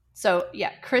 So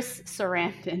yeah, Chris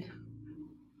Sarandon.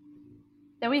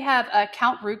 Then we have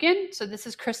Count Rugen. So this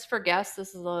is Christopher Guest.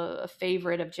 This is a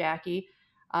favorite of Jackie.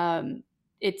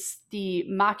 It's the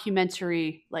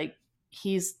mockumentary. Like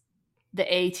he's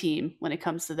the A team when it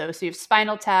comes to those. So you have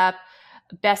Spinal Tap,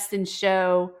 Best in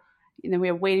Show, and then we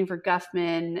have Waiting for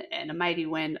Guffman and A Mighty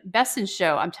Wind. Best in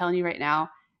Show. I'm telling you right now,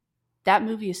 that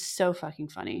movie is so fucking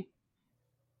funny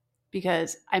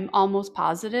because I'm almost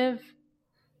positive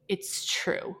it's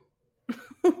true.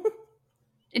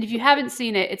 And if you haven't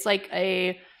seen it, it's like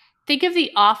think of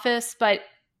The Office, but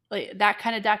like that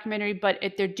kind of documentary, but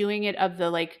they're doing it of the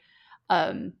like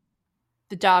the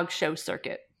dog show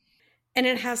circuit. And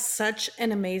it has such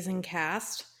an amazing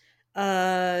cast.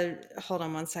 Hold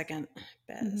on one second.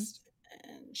 Mm-hmm. Best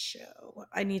in Show.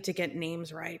 I need to get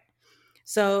names right.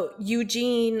 So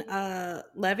Eugene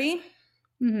Levy,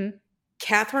 Mm-hmm.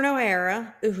 Catherine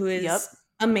O'Hara, who Yep. is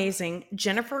amazing,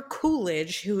 Jennifer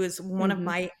Coolidge, who is one of Mm-hmm.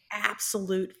 my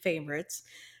absolute favorites,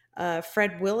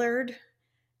 Fred Willard.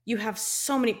 You have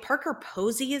so many. Parker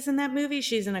Posey is in that movie.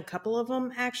 She's in a couple of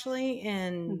them actually,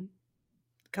 and Mm-hmm.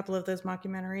 a couple of those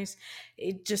documentaries.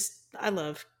 I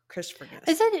love Christopher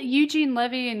Is Guest. it Eugene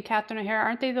Levy and Catherine O'Hara?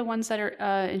 Aren't they the ones that are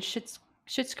in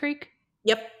Schitt's Creek?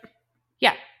 Yep.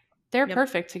 Yeah, they're Yep.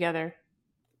 perfect together.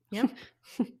 Yep.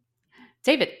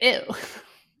 David, ew.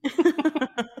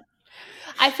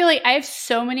 I feel like I have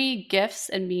so many GIFs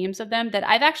and memes of them that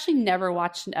I've actually never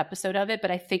watched an episode of it, but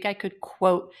I think I could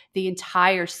quote the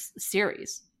entire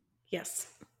series, Yes.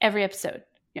 every episode.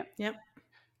 Yeah. Yep.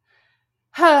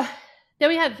 Then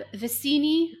we have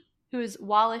Vicini, who is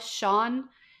Wallace Shawn.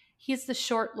 He's the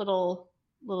short little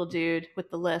dude with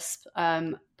the lisp.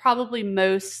 Probably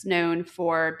most known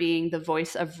for being the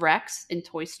voice of Rex in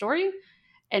Toy Story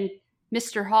and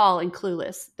Mr. Hall in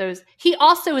Clueless. He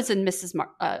also is in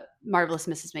Marvelous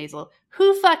Mrs. Maisel.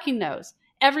 Who fucking knows?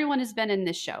 Everyone has been in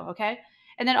this show, okay?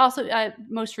 And then also,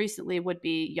 most recently would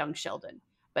be Young Sheldon.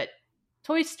 But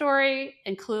Toy Story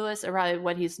and Clueless are probably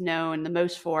what he's known the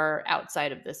most for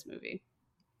outside of this movie.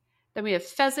 Then we have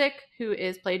Fezzik, who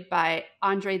is played by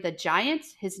Andre the Giant.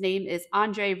 His name is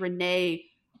Andre Rene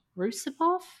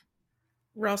Rusimov?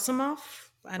 Rosimov?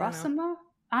 I don't know. Rosimov?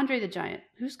 Andre the Giant.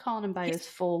 Who's calling him by his He's,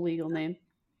 full legal name?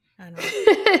 I don't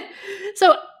know.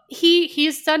 So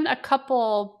he's done a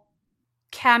couple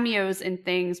cameos in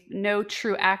things, no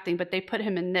true acting, but they put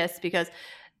him in this because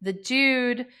the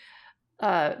dude,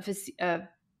 Fezzik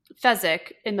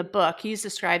in the book, he's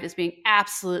described as being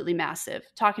absolutely massive,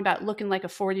 talking about looking like a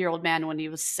 40-year-old man when he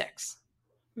was 6.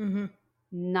 Mm-hmm.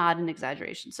 Not an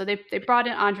exaggeration. So they brought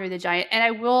in Andre the Giant, and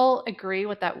I will agree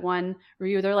with that one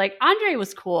review. They're like, Andre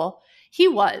was cool. He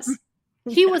was.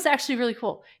 He Yeah. was actually really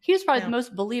cool. He was probably Yeah. the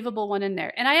most believable one in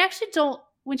there. And I actually don't,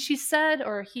 when she said,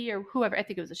 or he or whoever, I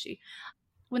think it was a she,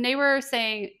 when they were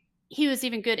saying he was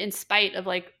even good in spite of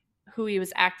like who he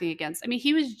was acting against. I mean,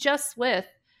 he was just with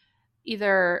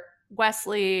either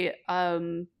Wesley,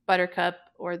 Buttercup,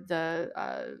 or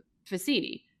the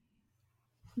Vicini.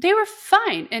 They were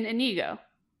fine in Inigo.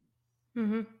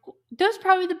 Mm-hmm. Those are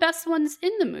probably the best ones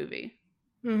in the movie.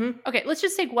 Mm-hmm. Okay, let's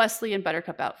just take Wesley and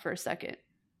Buttercup out for a second.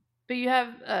 But you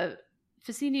have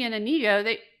Vicini and Inigo.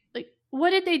 They like, what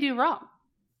did they do wrong?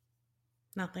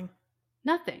 Nothing.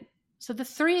 Nothing. So the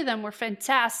three of them were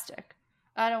fantastic.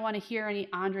 I don't want to hear any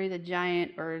Andre the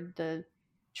Giant or the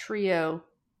trio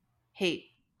hate.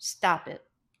 Stop it.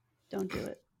 Don't do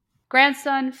it.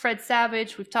 Grandson, Fred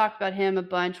Savage. We've talked about him a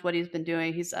bunch, what he's been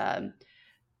doing. He's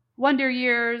Wonder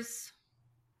Years,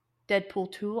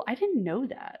 Deadpool 2. I didn't know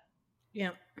that.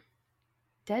 Yeah.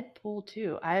 Deadpool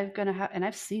 2. I'm going to have, and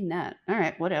I've seen that. All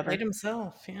right, whatever. Played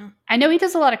himself. Yeah. I know he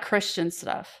does a lot of Christian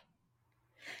stuff.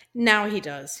 Now he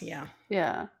does. Yeah.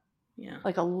 Yeah. Yeah.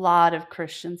 Like a lot of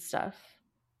Christian stuff.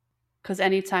 Because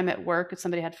anytime at work, if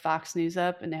somebody had Fox News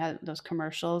up and they had those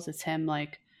commercials, it's him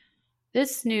like,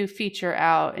 this new feature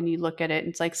out, and you look at it, and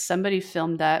it's like somebody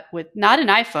filmed that with not an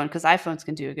iPhone, because iPhones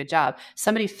can do a good job.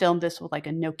 Somebody filmed this with like a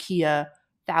Nokia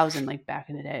 1000, like back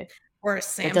in the day. Or a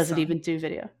That doesn't Samsung. even do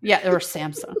video. Yeah, or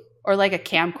Samsung. Or like a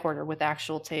camcorder with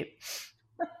actual tape.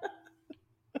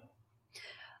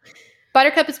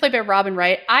 Buttercup is played by Robin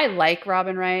Wright. I like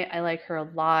Robin Wright. I like her a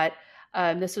lot.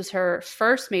 This was her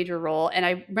first major role. And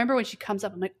I remember when she comes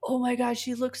up, I'm like, oh my God,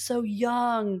 she looks so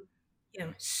young.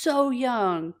 Yeah. So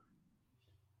young.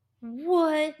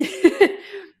 What?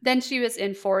 Then she was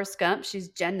in Forrest Gump. She's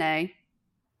Jenna,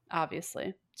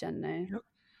 obviously. Jenna. Yep.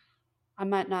 I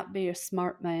might not be a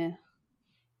smart man,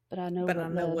 but I know But I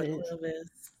what know love what is.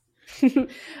 love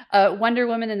is. Wonder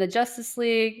Woman in the Justice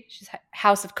League. She's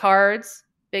House of Cards,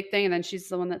 big thing. And then she's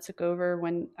the one that took over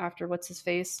when after What's His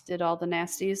Face did all the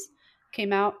nasties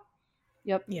came out.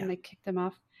 Yep, Yeah. and they kicked them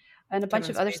off, and a bunch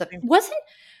Kevin of other stuff. Spacey.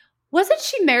 Wasn't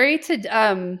she married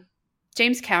to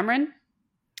James Cameron?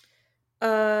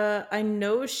 I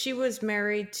know she was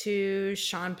married to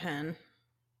Sean Penn.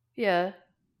 Yeah.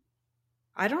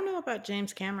 I don't know about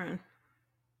James Cameron.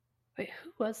 Wait,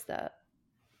 who was that?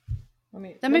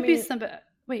 Let That might be me. somebody.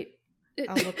 Wait,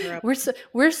 I'll look her up.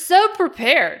 we're so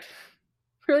prepared.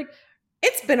 We're like,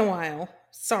 It's been a while.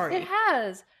 Sorry. it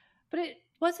has, but it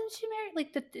wasn't she married?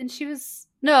 Like and she was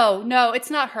no, it's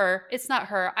not her. It's not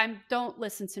her. Don't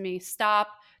listen to me. Stop.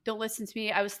 Don't listen to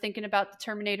me. I was thinking about the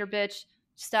Terminator bitch.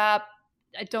 Stop.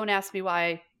 Don't ask me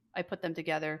why I put them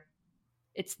together.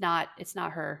 It's not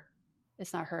her.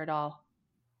 It's not her at all.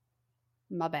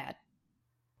 My bad.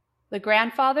 The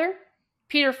grandfather,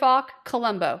 Peter Falk,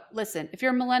 Columbo. Listen, if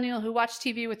you're a millennial who watched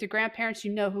TV with your grandparents,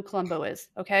 you know who Columbo is,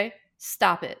 okay?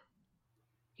 Stop it.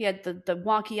 He had the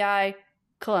wonky eye,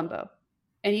 Columbo.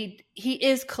 And he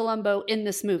is Columbo in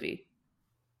this movie.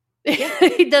 Yeah.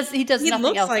 he does He nothing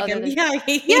looks else like other him. than Yeah,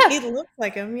 Yeah. he looks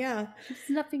like him. Yeah. It's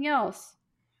nothing else.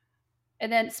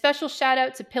 And then special shout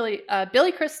out to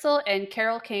Billy Crystal and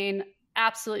Carol Kane,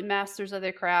 absolute masters of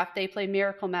their craft. They play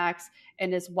Miracle Max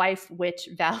and his wife, witch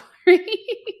Valerie.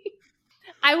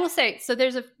 I will say, so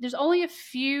there's only a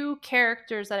few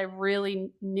characters that I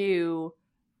really knew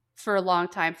for a long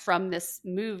time from this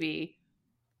movie,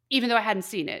 even though I hadn't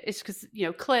seen it. It's because,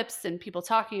 clips and people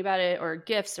talking about it or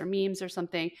GIFs or memes or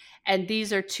something. And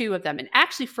these are two of them. And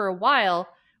actually for a while,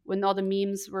 when all the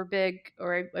memes were big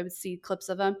or I would see clips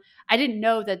of them, I didn't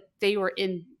know that they were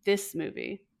in this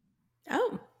movie.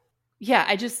 Oh. Yeah,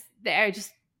 I just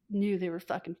knew they were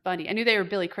fucking funny. I knew they were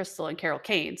Billy Crystal and Carol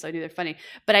Kane, so I knew they're funny.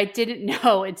 But I didn't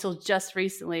know until just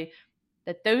recently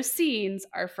that those scenes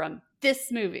are from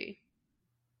this movie.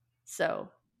 So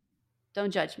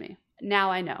don't judge me.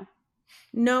 Now I know.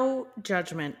 No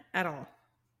judgment at all.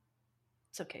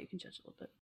 It's okay. You can judge a little bit.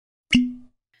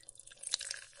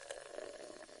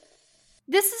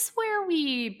 This is where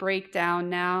we break down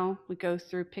now. We go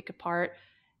through, pick apart.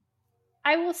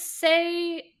 I will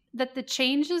say that the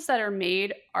changes that are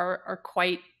made are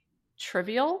quite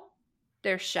trivial.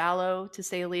 They're shallow, to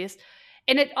say the least.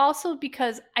 And it also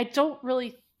because I don't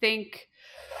really think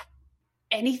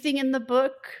anything in the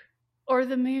book or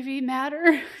the movie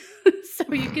matter.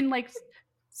 So you can like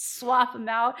swap them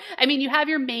out. I mean, you have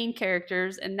your main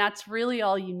characters, and that's really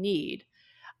all you need.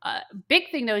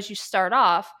 Big thing though is you start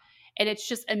off, and it's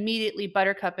just immediately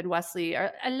Buttercup and Wesley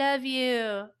are, I love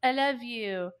you, I love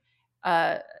you.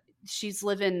 Uh, she's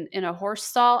living in a horse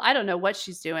stall. I don't know what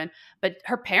she's doing, but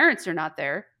her parents are not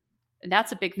there, and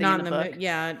that's a big thing in Not the in the book.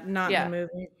 yeah, not in the Yeah,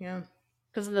 movie. Yeah.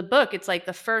 because in the book, it's like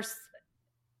the first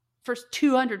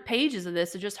 200 pages of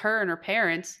this is just her and her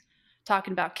parents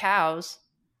talking about cows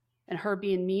and her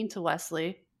being mean to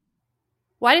Wesley.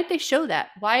 Why didn't they show that?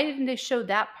 Why didn't they show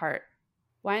that part?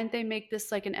 Why didn't they make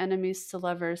this like an enemies to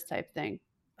lovers type thing?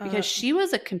 Uh, Because she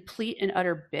was a complete and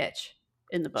utter bitch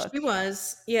in the book. she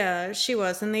was. Yeah, she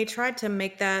was. And they tried to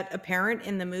make that apparent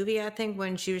in the movie, I think,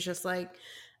 when she was just like,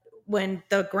 when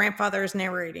the grandfather is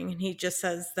narrating and he just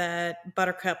says that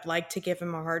Buttercup liked to give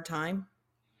him a hard time.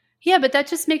 Yeah, but that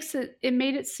just makes it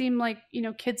made it seem like,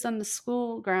 kids on the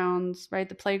school grounds, right?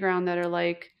 The playground that are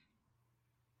like,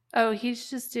 oh, he's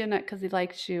just doing that because he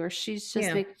likes you, or she's just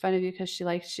Yeah. making fun of you because she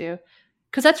likes you.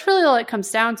 Because that's really all it comes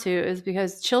down to, is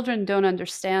because children don't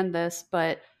understand this,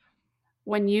 but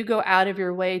when you go out of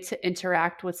your way to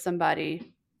interact with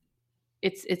somebody,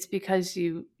 it's because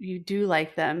you do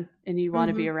like them and you want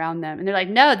to be Hmm. around them. And they're like,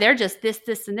 no, they're just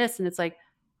this and this. And it's like,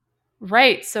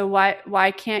 right. So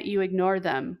why can't you ignore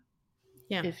them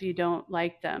Yeah. if you don't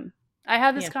like them? I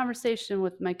have this Yeah. conversation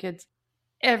with my kids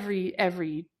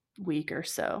every week or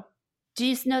so. Do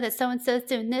you know that so and so is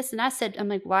doing this? And I'm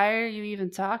like, why are you even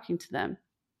talking to them?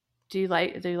 Do you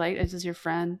like is this your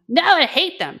friend? No, I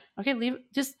hate them. Okay, leave,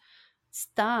 just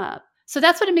stop. So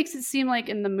that's what it makes it seem like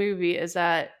in the movie, is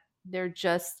that they're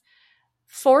just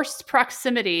forced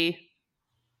proximity.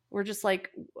 We're just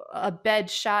like a bed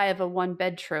shy of a one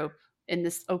bed trope in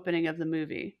this opening of the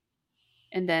movie.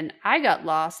 And then I got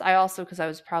lost. I also, because I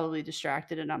was probably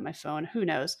distracted and on my phone, who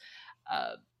knows?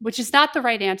 Which is not the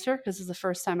right answer, because it's the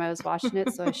first time I was watching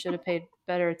it, so I should have paid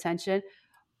better attention.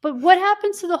 But what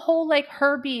happens to the whole like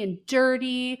her being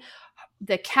dirty,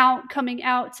 the count coming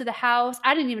out to the house?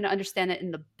 I didn't even understand it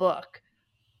in the book,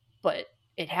 but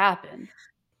it happened.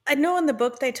 I know in the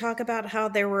book they talk about how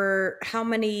there were how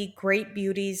many great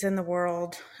beauties in the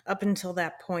world up until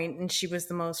that point, and she was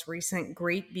the most recent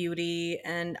great beauty.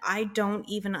 And I don't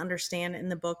even understand in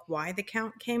the book why the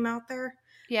count came out there.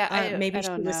 Yeah, I Maybe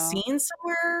don't she was know. seen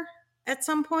somewhere at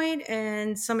some point,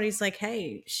 and somebody's like,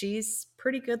 "Hey, she's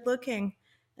pretty good looking,"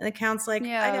 and the count's like, "I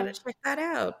Yeah, gotta check that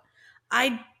out."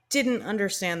 I didn't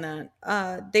understand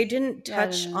that. They didn't yeah, I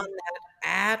touch don't on know. that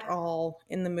at all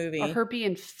in the Or movie. her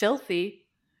being filthy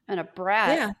and a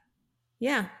brat. Yeah,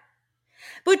 yeah.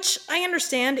 Which I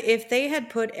understand if they had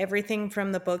put everything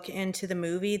from the book into the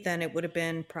movie, then it would have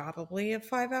been probably a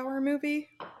 5-hour movie,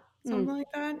 something Mm, like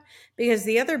that. Because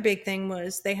the other big thing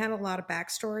was they had a lot of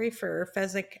backstory for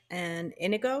Fezzik and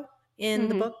Inigo in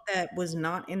the hmm book that was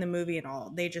not in the movie at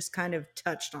all. They just kind of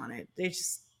touched on it. They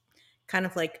just kind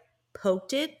of like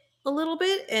poked it a little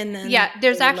bit and then Yeah,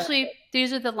 there's they left actually it.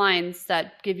 these are the lines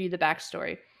that give you the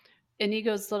backstory.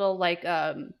 Inigo's little like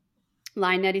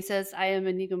line that he says, "I am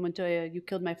Inigo Montoya. You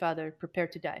killed my father. Prepare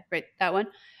to die." Right, that one.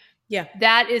 Yeah.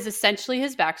 That is essentially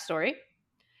his backstory.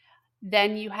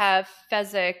 Then you have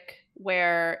Fezzik,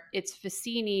 where it's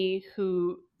Vicini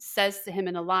who says to him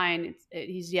in a line,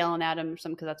 he's yelling at him or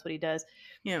something because that's what he does.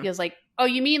 Yeah. He goes like, "Oh,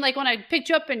 you mean like when I picked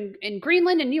you up in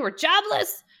Greenland and you were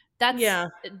jobless?" That's Yeah.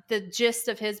 the gist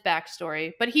of his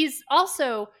backstory. But he's supposed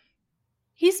to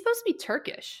be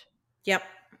Turkish, Yep.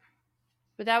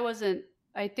 but that wasn't.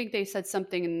 I think they said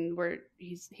something where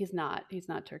he's not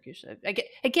Turkish.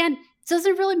 Again, it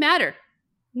doesn't really matter.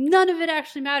 None of it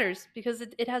actually matters because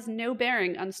it has no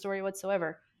bearing on the story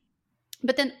whatsoever.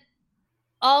 But then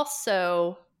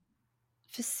also,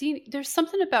 Vicini, there's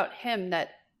something about him that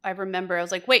I remember. I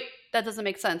was like, wait, that doesn't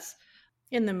make sense.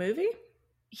 In the movie?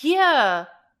 Yeah,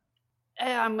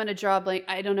 I'm gonna draw a blank.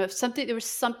 I don't know if something. There was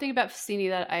something about Vicini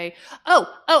that I.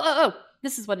 Oh.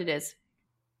 This is what it is.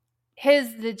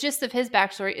 The gist of his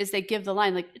backstory is they give the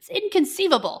line like it's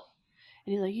inconceivable,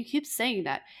 and he's like, you keep saying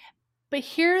that. But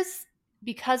here's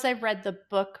because I read the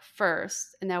book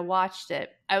first and I watched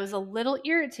it, I was a little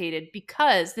irritated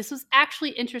because this was actually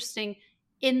interesting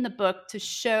in the book to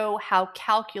show how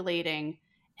calculating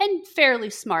and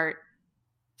fairly smart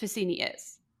Vicini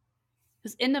is.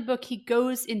 Because in the book, he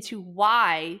goes into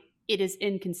why it is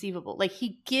inconceivable. Like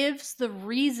he gives the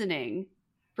reasoning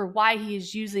for why he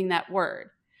is using that word.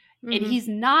 And Mm-hmm. he's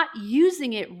not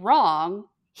using it wrong,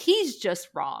 he's just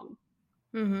wrong.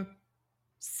 Mm-hmm.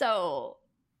 So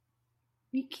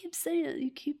You keep saying it.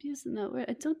 You keep using that word.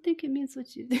 I don't think it means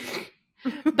what you think.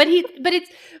 but he, but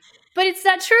it's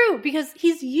not true because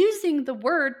he's using the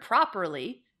word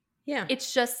properly. Yeah.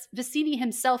 It's just Vicini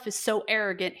himself is so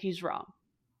arrogant, he's wrong.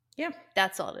 Yeah.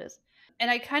 That's all it is. And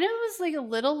I kind of was like a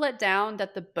little let down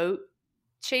that the boat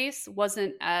chase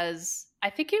wasn't as, I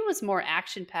think it was more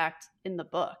action packed in the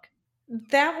book.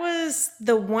 That was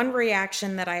the one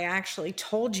reaction that I actually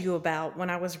told you about when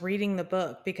I was reading the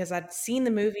book because I'd seen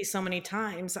the movie so many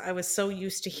times. I was so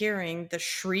used to hearing the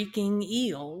shrieking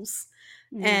eels.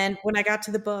 Mhm. And when I got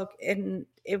to the book, and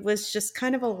it was just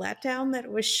kind of a letdown that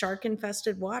it was shark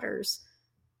infested waters.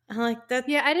 I'm like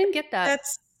Yeah, I didn't get that.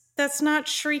 that's that's not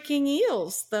shrieking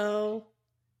eels though.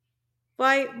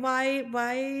 Why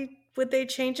would they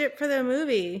change it for the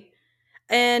movie?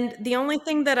 And the only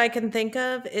thing that I can think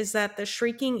of is that the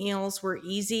shrieking eels were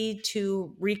easy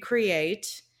to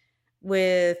recreate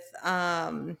with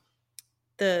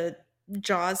the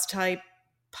Jaws type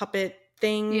puppet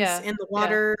things Yeah, in the yeah,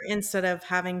 water instead of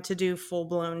having to do full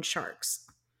blown sharks.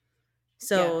 yeah.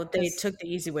 So they Because took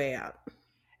the easy way out.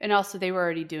 and also they were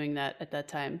already doing that at that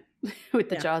time with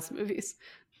the Yeah. Jaws movies.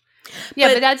 Yeah,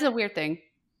 but But that's a weird thing.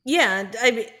 yeah,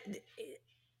 I mean,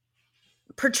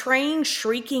 portraying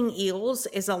shrieking eels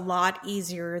is a lot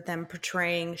easier than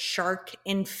portraying shark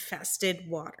infested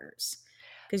waters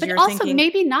because But you're also thinking,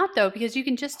 maybe not though, because you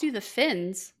can just do the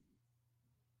fins.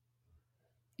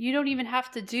 You don't even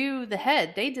have to do the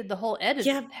head. They did the whole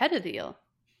yeah, head of the eel.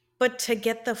 but to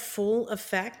get the full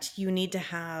effect, you need to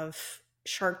have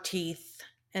shark teeth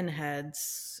and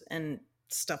heads and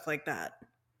stuff like that.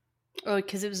 Oh,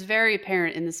 because it was very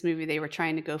apparent in this movie they were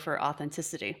trying to go for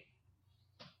authenticity.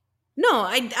 No,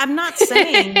 I'm not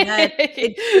saying that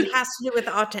it has to do with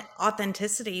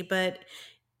authenticity, but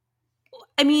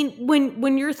I mean,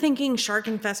 when you're thinking shark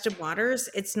infested waters,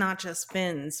 it's not just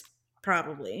fins,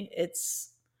 probably. It's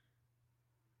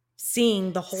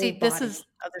seeing the whole See, this body is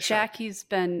of the shark. Jackie's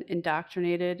been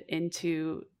indoctrinated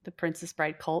into the Princess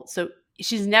Bride cult. So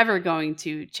she's never going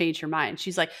to change her mind.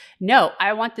 She's like, no,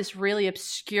 I want this really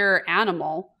obscure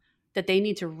animal that they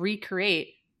need to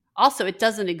recreate. Also, it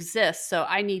doesn't exist. So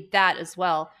I need that as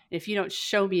well. And if you don't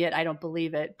show me it, I don't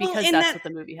believe it Well, because that's what the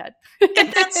movie had.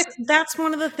 and that's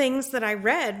one of the things that I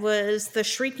read was the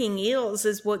shrieking eels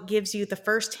is what gives you the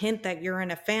first hint that you're in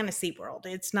a fantasy world.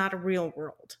 It's not a real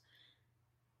world.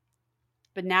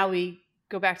 But now we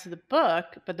go back to the book,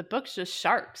 but the book's just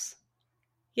sharks.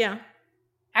 Yeah.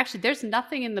 Actually, there's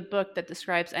nothing in the book that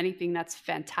describes anything that's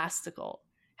fantastical.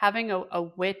 Having a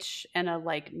witch and a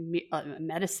a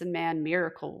medicine man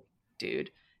miracle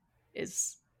dude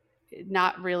is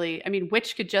not really. I mean,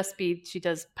 witch could just be she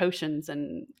does potions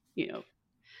and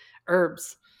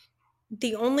herbs.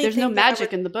 The only There's no thing that I would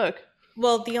magic in the book.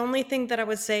 the only thing that I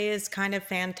would say is kind of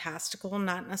fantastical,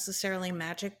 not necessarily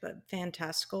magic, but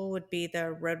fantastical would be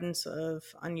the rodents of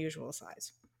unusual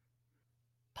size.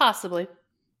 Possibly,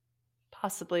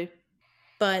 possibly.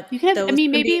 But You can have. I those mean,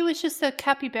 can maybe be it was just a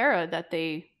capybara that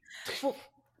they well,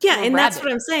 yeah, or a and that's what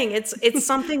rabbit. I'm saying. It's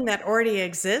something that already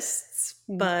exists,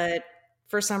 Mhm. but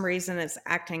for some reason it's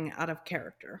acting out of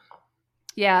character.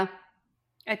 Yeah,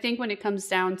 I think when it comes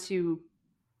down to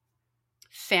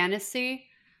fantasy,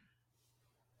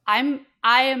 I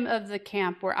am of the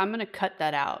camp where I'm going to cut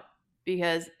that out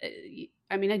because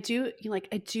I mean I do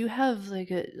have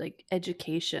like a like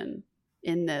education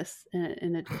in this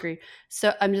in a degree.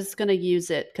 So I'm just going to use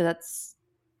it cuz that's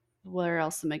where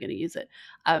else am I going to use it?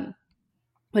 Um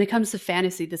when it comes to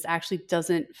fantasy, this actually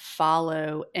doesn't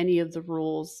follow any of the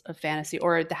rules of fantasy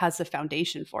or it has a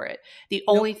foundation for it. The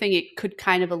only Nope. thing it could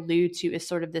kind of allude to is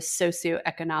sort of this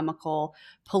socio-economical,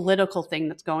 political thing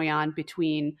that's going on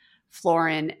between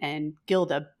Florin and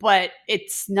Gilda, but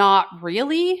it's not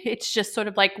really. It's just sort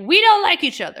of like, we don't like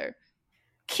each other.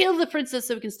 Kill the princess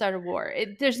so we can start a war.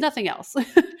 There's nothing else.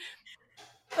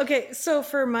 Okay, so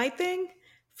for my thing,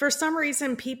 for some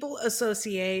reason people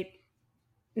associate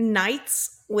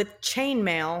knights with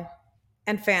chainmail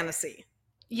and fantasy.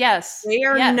 Yes. They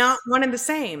are not Yes. one and the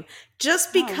same.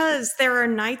 Just No. because there are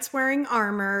knights wearing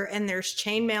armor and there's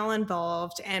chainmail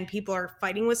involved and people are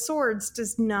fighting with swords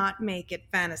does not make it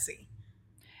fantasy.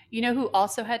 You know who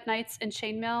also had knights in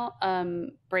chainmail?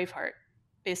 Braveheart,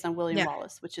 based on William Yeah.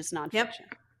 Wallace, which is Yep.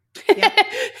 nonfiction.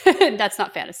 Yep. That's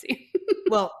not fantasy.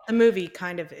 Well, the movie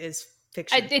kind of is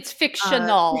fiction. It's Uh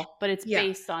fictional, but it's yeah.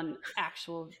 based on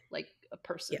actual like a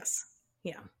person. Yes.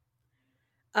 Yeah.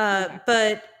 Okay.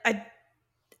 But I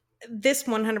this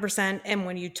 100%, and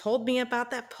when you told me about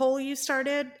that poll you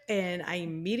started and I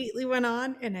immediately went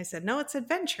on and I said no, it's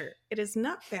adventure, it is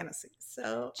not fantasy,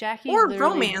 so Jackie or literally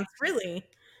romance really.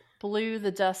 blew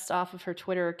the dust off of her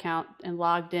Twitter account and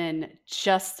logged in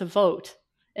just to vote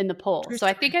in the poll. True So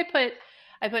I think story.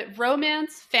 I put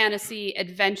romance, fantasy,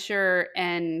 adventure,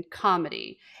 and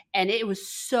comedy, and it was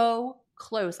so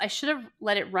close. I should have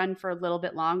let it run for a little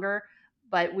bit longer,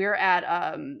 but we're at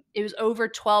it was over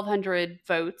 1,200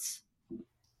 votes,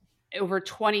 over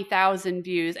 20,000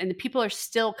 views, and the people are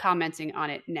still commenting on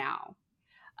it now.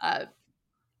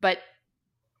 But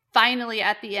finally,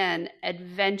 at the end,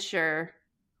 adventure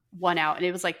won out, and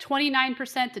it was like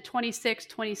 29% to 26,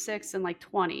 26, and like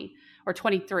 20 or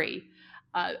 23.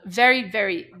 Very,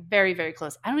 very, very, very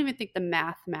close. I don't even think the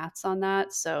maths on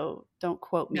that, so don't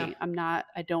quote No. me.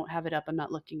 I don't have it up. I'm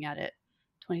not looking at it.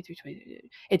 23, 23.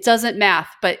 It doesn't math,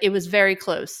 but it was very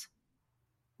close.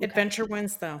 Okay. Adventure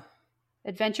wins, though.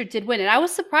 Adventure did win. And I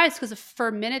was surprised because for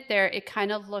a minute there, it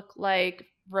kind of looked like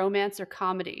romance or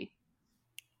comedy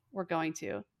we're going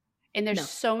to. And there's No.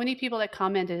 so many people that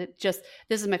commented just,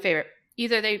 this is my favorite.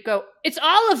 Either they go, it's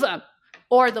all of them,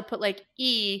 or they'll put like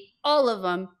all of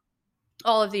them,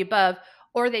 all of the above,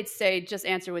 or they'd say, just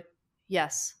answer with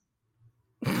yes.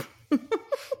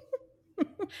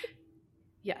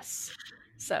 Yes.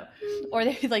 So, or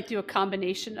they would like do a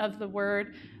combination of the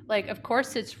word. Like, of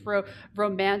course, it's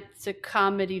romantic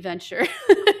comedy venture.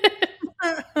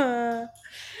 I'm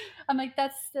like,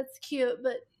 that's cute,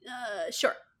 but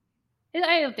sure.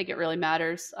 I don't think it really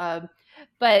matters.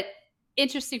 But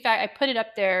interesting fact, I put it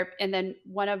up there, and then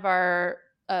one of our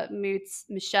moots,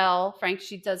 Michelle Frank,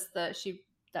 she does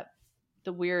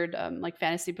the weird like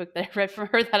fantasy book that I read from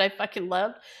her that I fucking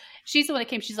loved. She's the one that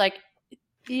came. She's like,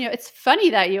 it's funny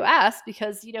that you asked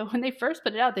because when they first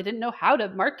put it out, they didn't know how to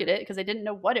market it because they didn't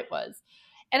know what it was,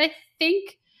 and I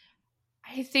think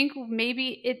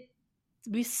maybe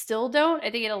we still don't. I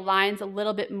think it aligns a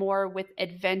little bit more with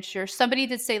adventure. Somebody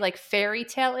did say like fairy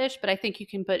tale ish, but I think you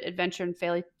can put adventure and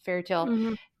fairy tale.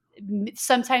 Mhm.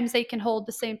 Sometimes they can hold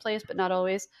the same place, but not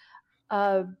always.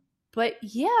 Uh, but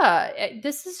yeah,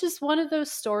 this is just one of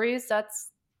those stories that's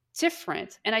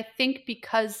different. And I think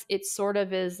because it sort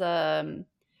of is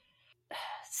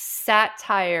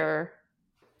satire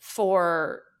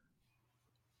for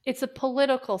it's a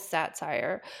political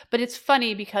satire, but it's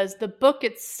funny because the book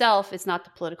itself is not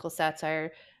the political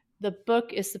satire. The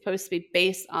book is supposed to be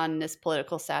based on this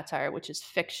political satire, which is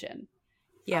fiction.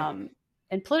 Yeah. Um,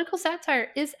 and political satire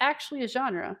is actually a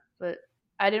genre, but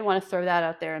I didn't want to throw that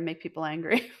out there and make people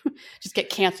angry. Just get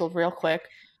canceled real quick.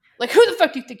 Like, who the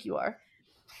fuck do you think you are?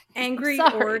 I'm Angry or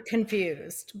sorry.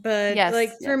 confused. But Yes, like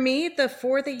yeah. for me, the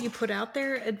four that you put out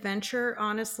there, adventure,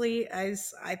 honestly,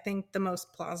 is I think the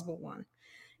most plausible one.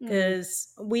 Mm,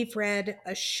 Because we've read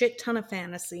a shit ton of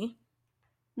fantasy,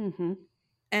 mm-hmm.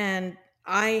 and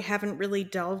I haven't really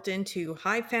delved into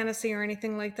high fantasy or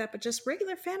anything like that, but just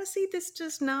regular fantasy, this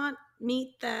does not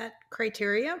meet that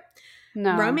criteria.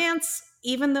 No, Romance,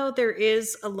 even though there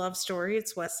is a love story,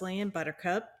 it's Wesley and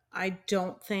Buttercup. I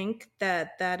don't think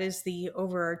that that is the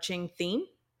overarching theme.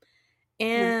 no.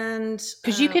 And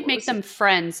Because you could what make was it? them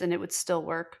friends and it would still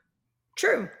work.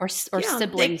 True. Or Yeah,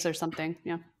 siblings or something.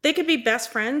 Yeah. they could be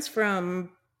best friends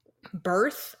from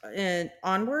birth and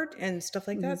onward and stuff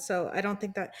like Mm-hmm. that. So I don't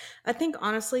think that. I think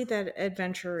honestly that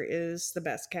adventure is the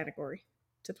best category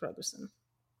to throw this in.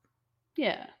 Yeah.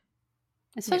 Yeah.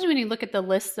 Especially when you look at the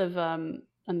list of and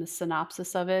the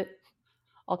synopsis of it.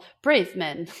 All brave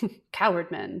men,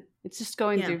 coward men. It's just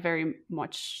going Yeah. through very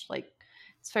much like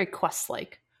it's very quest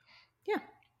like. Yeah.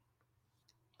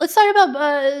 Let's talk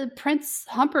about Prince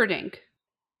Humperdinck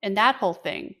and that whole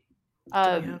thing. Do we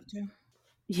Um, have to?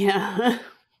 yeah.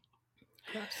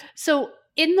 Yes. So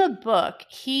in the book,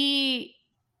 he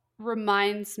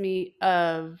reminds me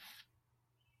of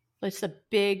just a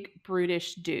big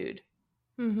brutish dude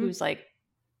Mm-hmm. who's like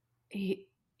he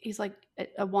he's like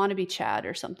a wannabe Chad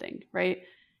or something, right?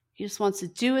 He just wants to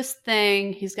do his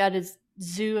thing. He's got his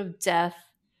zoo of death,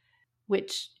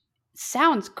 which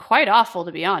sounds quite awful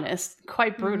to be honest,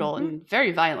 quite brutal Mm-hmm. and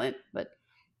very violent, but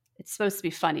it's supposed to be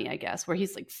funny, I guess, where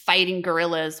he's like fighting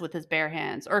gorillas with his bare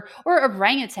hands or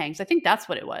orangutans. I think that's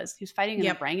what it was. He was fighting an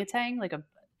Yep. orangutan, like a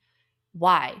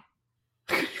why?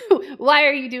 Why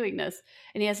are you doing this?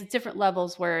 And he has different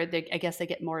levels where I guess they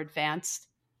get more advanced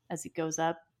as it goes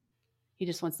up. He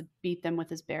just wants to beat them with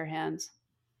his bare hands.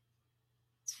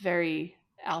 It's very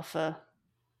alpha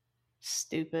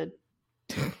stupid.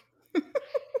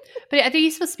 But I think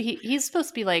he's supposed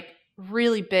to be like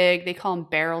really big. They call him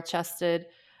barrel chested,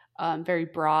 very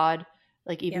broad.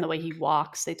 Like even the Yep. way he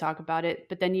walks, they talk about it.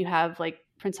 But then you have like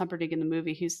Prince Humperdinck in the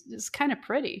movie, who's just kind of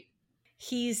pretty.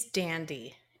 He's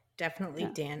dandy. Definitely Yeah,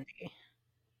 dandy.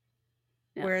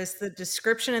 yeah. Whereas the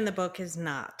description in the book is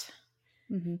not.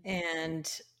 Mm-hmm.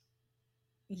 And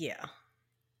Yeah.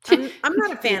 I'm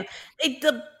not a fan.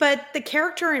 Yeah. But the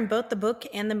character in both the book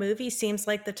and the movie seems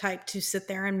like the type to sit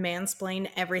there and mansplain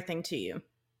everything to you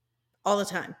all the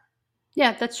time.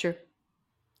 Yeah, that's true. Yeah.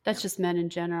 That's just men in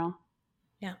general.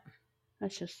 Yeah.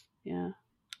 That's just, yeah.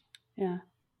 Yeah.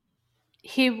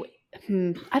 He,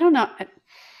 I don't know.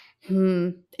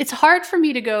 It's hard for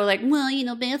me to go like,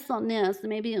 well, based on this,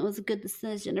 maybe it was a good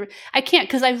decision. Or I can't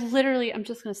because I'm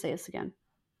just going to say this again.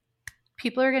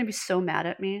 People are going to be so mad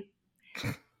at me.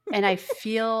 And I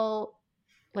feel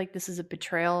like this is a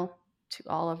betrayal to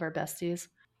all of our besties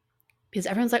because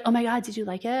everyone's like, oh my God, did you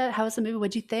like it? How was the movie?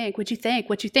 What'd you think? What'd you think?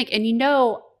 What'd you think? And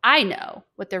I know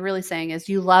what they're really saying is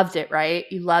you loved it, right?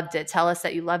 You loved it. Tell us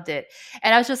that you loved it.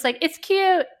 And I was just like, it's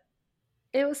cute.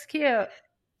 It was cute.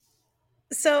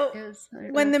 So It was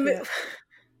when real the cute.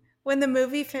 when the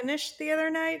movie finished the other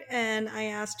night and I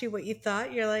asked you what you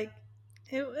thought, you're like,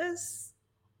 it was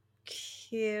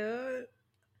cute.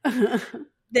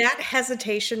 That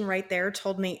hesitation right there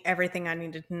told me everything I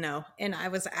needed to know. And I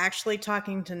was actually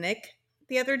talking to Nick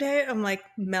the other day. I'm like,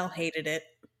 Mel hated it.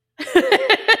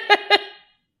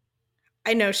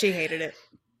 I know she hated it.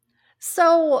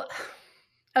 So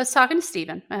I was talking to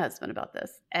Steven, my husband, about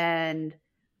this, and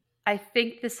I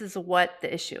think this is what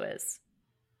the issue is.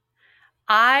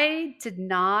 I did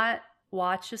not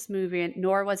watch this movie,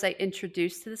 nor was I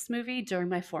introduced to this movie during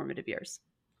my formative years.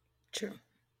 True.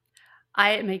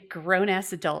 I am a grown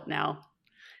ass adult now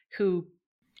who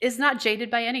is not jaded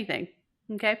by anything.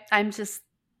 Okay. I'm just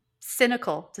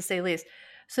cynical to say the least.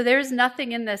 So there's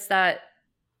nothing in this that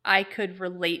I could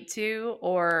relate to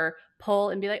or pull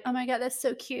and be like, oh my God, that's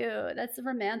so cute. That's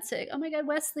romantic. Oh my God,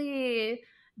 Wesley,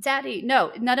 daddy.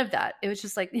 No, none of that. It was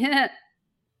just like,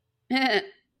 I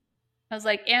was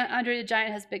like, Aunt Andre the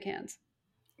Giant has big hands.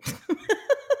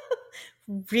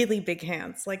 Really big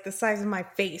hands, like the size of my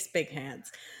face, big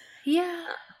hands. Yeah.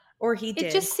 Or he It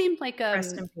did. just seemed like,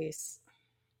 Rest in peace.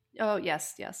 oh,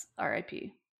 yes, yes.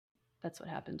 RIP. That's what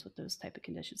happens with those type of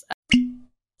conditions.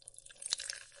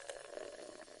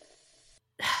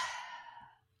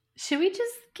 Should we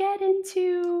just get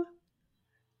into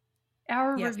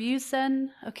our Yes. reviews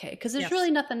then? Okay, because there's Yes.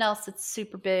 really nothing else that's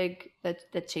super big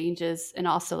that changes. And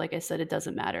also, like I said, it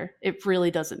doesn't matter. It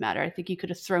really doesn't matter. I think you could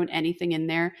have thrown anything in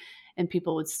there and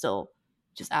people would still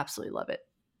just absolutely love it.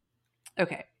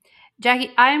 Okay.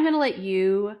 Jackie, I'm going to let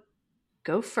you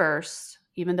go first,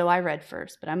 even though I read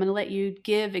first, but I'm going to let you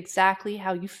give exactly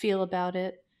how you feel about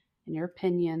it and your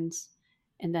opinions,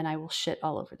 and then I will shit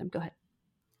all over them. Go ahead.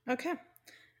 Okay.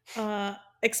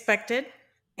 Expected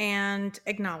and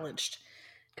acknowledged.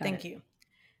 Got Thank it. you.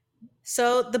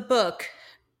 So, the book,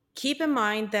 keep in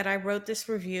mind that I wrote this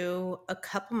review a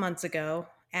couple months ago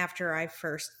after I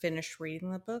first finished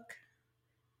reading the book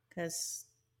because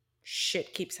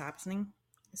shit keeps happening.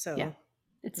 Yeah. So,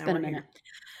 It's now been a we're minute. here.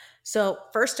 So,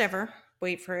 first ever,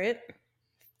 wait for it,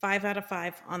 5 out of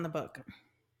 5 on the book.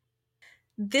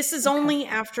 This is Okay. only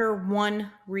after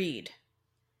one read.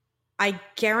 I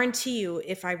guarantee you,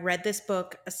 if I read this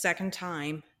book a second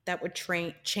time, that would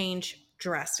change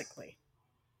drastically.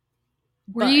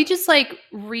 Were you But just like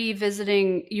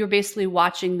revisiting? You were basically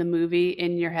watching the movie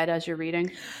in your head as you're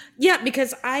reading? yeah,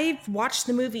 because I've watched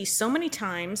the movie so many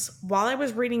times, while I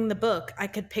was reading the book, I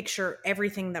could picture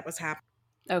everything that was happening.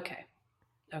 Okay.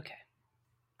 Okay.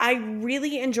 I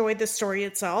really enjoyed the story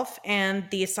itself and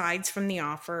the asides from the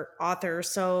author.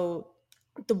 So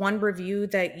the one review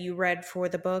that you read for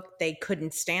the book, they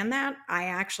couldn't stand that. I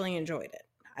actually enjoyed it.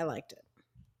 I liked it.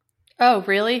 Oh,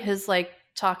 really? His like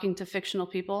talking to fictional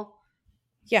people?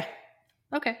 Yeah.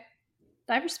 Okay.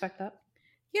 I respect that.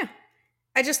 Yeah.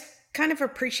 I just kind of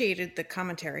appreciated the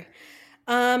commentary.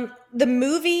 The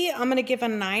movie, I'm going to give a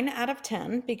 9 out of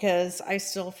 10 because I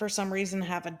still, for some reason,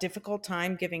 have a difficult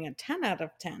time giving a 10 out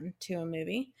of 10 to a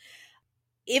movie.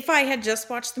 If I had just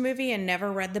watched the movie and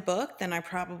never read the book, then I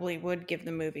probably would give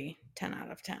the movie 10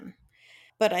 out of 10.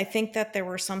 But I think that there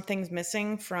were some things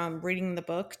missing from reading the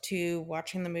book to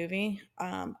watching the movie.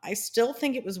 I still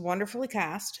think it was wonderfully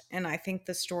cast, and I think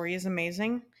the story is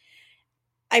amazing.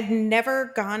 I've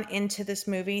never gone into this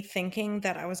movie thinking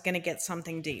that I was going to get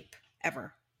something deep,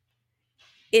 ever.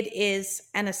 It is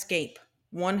an escape,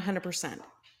 100%.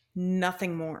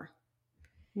 Nothing more.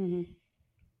 Mm-hmm.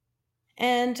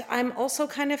 And I'm also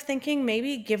kind of thinking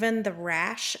maybe given the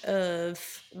rash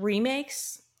of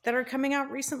remakes that are coming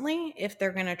out recently, if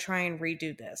they're going to try and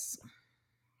redo this.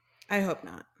 I hope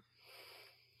not.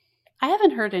 I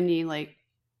haven't heard any like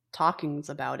talkings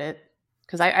about it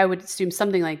because I would assume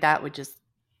something like that would just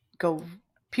go,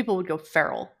 people would go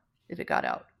feral if it got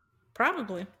out.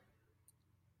 Probably.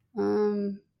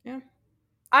 Um, Yeah.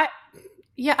 I,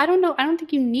 Yeah, I don't know. I don't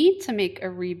think you need to make a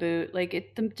reboot.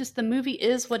 Like just the movie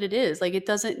is what it is. Like it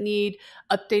doesn't need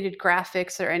updated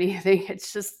graphics or anything.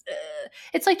 It's just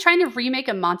it's like trying to remake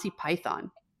a Monty Python.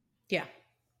 Yeah.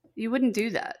 You wouldn't do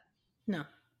that. No.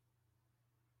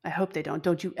 I hope they don't.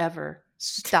 Don't you ever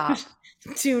stop.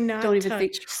 Do Don't not even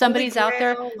think touch Holy somebody's out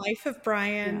there. Grail, Life of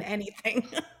Brian, Yeah, anything.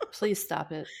 please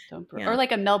stop it. Don't or Yeah.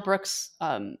 like a Mel Brooks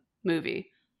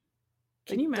movie.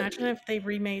 Can Like you imagine if they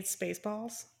remade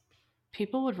Spaceballs?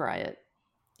 people would riot.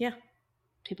 Yeah.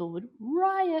 People would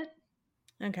riot.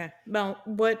 Okay. Well,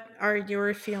 what are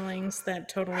your feelings that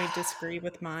totally disagree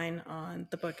with mine on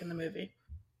the book and the movie?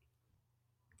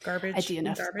 I Garbage and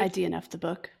DNF. I garbage? DNF the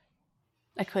book.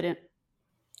 I couldn't.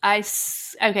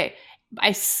 Okay.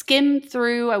 I skimmed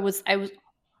through. I was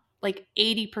like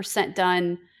 80%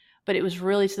 done, but it was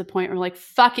really to the point where like,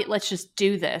 fuck it, let's just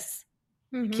do this.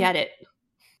 Mm-hmm. Get it.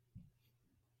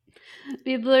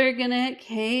 People are gonna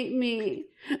hate me.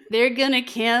 They're gonna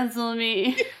cancel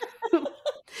me.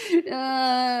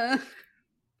 I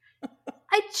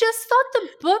just thought the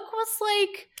book was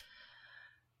like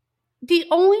the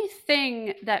only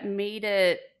thing that made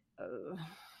it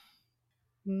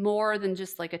more than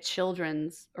just like a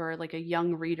children's or like a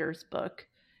young reader's book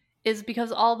is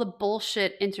because all the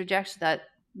bullshit interjection that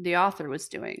the author was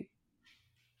doing.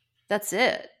 That's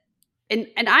it. And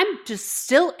I'm just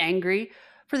still angry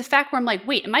for the fact where I'm like,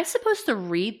 wait, am I supposed to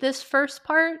read this first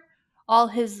part? All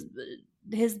his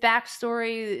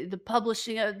backstory, the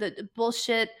publishing of the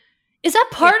bullshit. Is that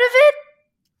Yeah. part of it?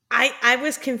 I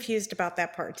was confused about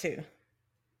that part too.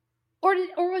 Or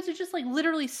was it just like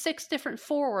literally 6 different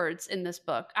forwards in this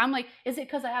book? I'm like, is it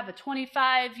because I have a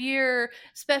 25-year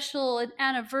special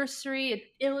anniversary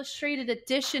illustrated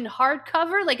edition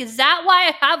hardcover? Like, is that why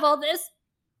I have all this?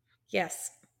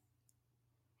 Yes.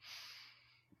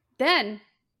 Then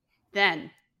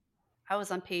I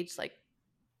was on page like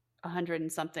 100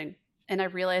 and something, and I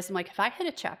realized I'm like, have I hit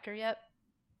a chapter yet?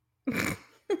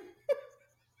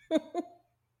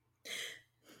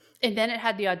 And then it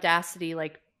had the audacity,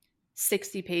 like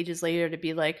 60 pages later, to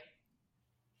be like,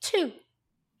 2.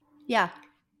 Yeah.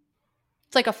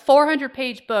 It's like a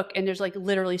 400-page book, and there's like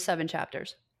literally 7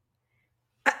 chapters.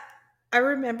 I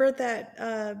remember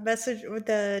that message with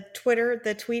the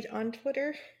tweet on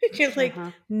Twitter. You're like,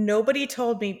 nobody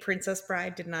told me Princess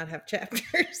Bride did not have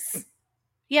chapters.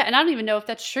 Yeah, and I don't even know if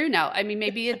that's true now. I mean,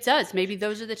 maybe it does. Maybe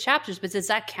those are the chapters, but does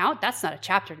that count? That's not a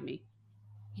chapter to me.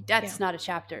 That's not a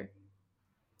chapter.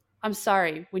 I'm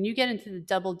sorry. When you get into the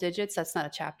double digits, that's not a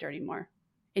chapter anymore.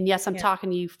 And yes, I'm talking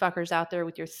to you fuckers out there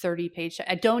with your 30-page.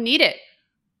 I don't need it.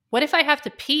 What if I have to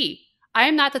pee? I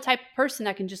am not the type of person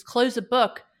that can just close a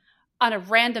book on a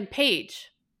random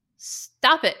page.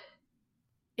 Stop it.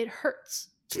 It hurts.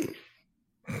 And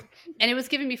it was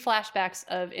giving me flashbacks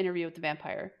of Interview with the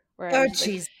Vampire. Where I was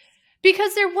like,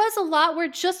 because there was a lot where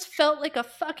it just felt like a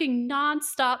fucking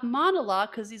nonstop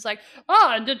monologue because he's like,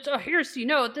 here's,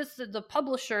 this is the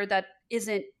publisher that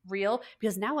isn't real.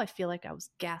 Because now I feel like I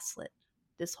was gaslit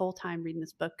this whole time reading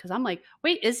this book because I'm like,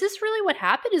 wait, is this really what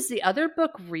happened? Is the other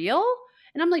book real?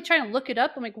 And I'm like trying to look it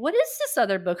up. I'm like, what is this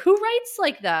other book? Who writes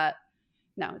like that?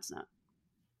 No, it's not.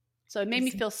 So it made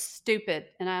me feel stupid,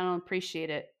 and I don't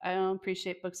appreciate it. I don't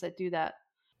appreciate books that do that.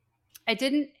 I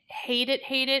didn't hate it.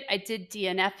 I did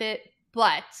DNF it.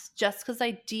 But just because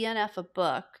I DNF a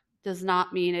book does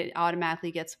not mean it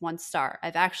automatically gets 1 star.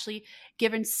 I've actually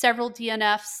given several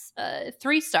DNFs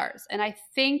 3 stars, and I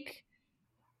think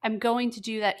I'm going to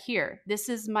do that here. This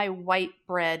is my white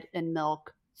bread and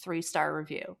milk 3-star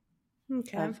review.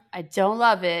 Okay. I don't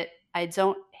love it. I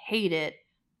don't hate it.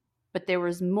 But there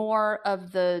was more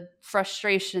of the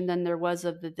frustration than there was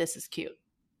of the this is cute.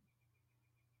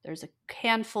 There's a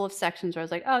handful of sections where I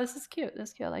was like, oh, this is cute. This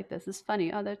is cute. I like this. This is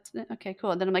funny. Oh, that's okay,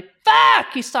 cool. And then I'm like,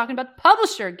 fuck, he's talking about the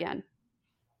publisher again.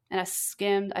 And I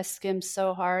skimmed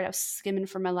so hard. I was skimming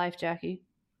for my life, Jackie.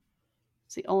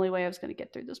 It's the only way I was going to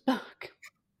get through this book.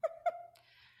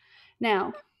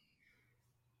 Now,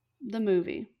 the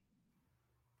movie.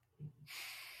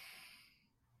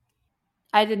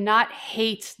 I did not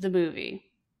hate the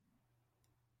movie.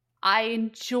 I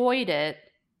enjoyed it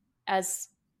as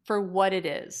for what it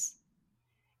is.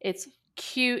 It's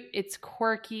cute, it's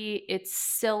quirky, it's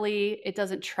silly. It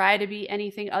doesn't try to be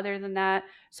anything other than that.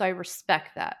 So I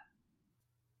respect that.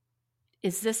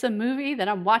 Is this a movie that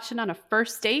I'm watching on a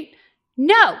first date?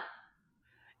 No.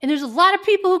 And there's a lot of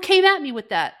people who came at me with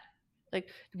that. Like,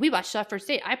 we watched our first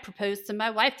date. I proposed to my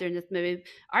wife during this movie.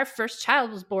 Our first child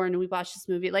was born and we watched this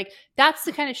movie. Like, that's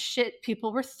the kind of shit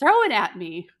people were throwing at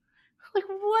me. Like,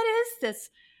 what is this?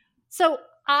 So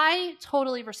I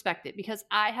totally respect it because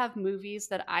I have movies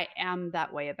that I am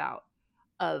that way about.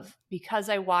 of because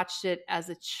I watched it as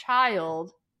a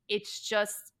child, it's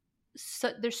just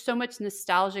there's so much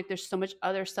nostalgic, there's so much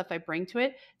other stuff I bring to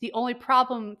it. The only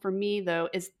problem for me though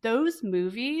is those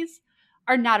movies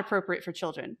are not appropriate for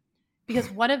children because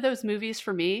one of those movies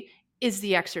for me is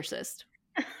The Exorcist.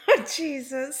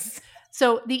 Jesus.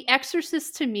 So The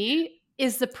Exorcist to me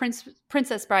is the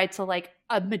Princess Bride to like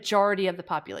a majority of the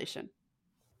population.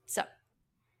 So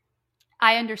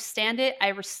I understand it. I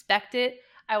respect it.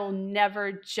 I will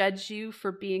never judge you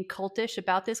for being cultish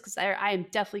about this because I am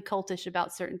definitely cultish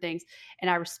about certain things and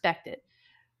I respect it.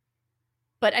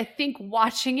 But I think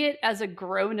watching it as a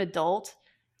grown adult,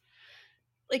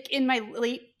 like in my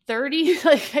late 30s,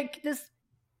 like this,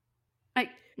 like,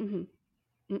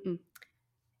 mm-mm.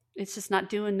 It's just not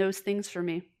doing those things for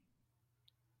me.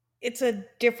 It's a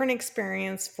different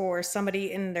experience for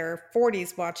somebody in their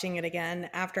 40s watching it again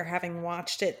after having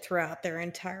watched it throughout their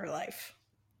entire life.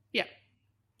 Yeah.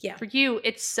 Yeah. For you,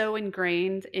 it's so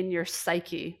ingrained in your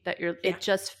psyche that Yeah. it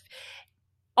just,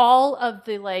 all of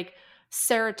the like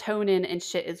serotonin and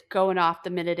shit is going off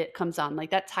the minute it comes on. Like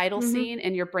that title Mm-hmm. scene,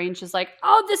 and your brain's just like,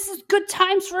 oh, this is good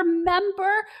times.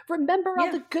 Remember all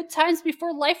Yeah. the good times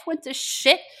before life went to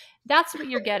shit. That's what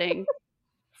you're getting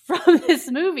from this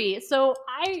movie. So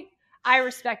I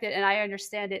respect it and I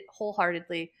understand it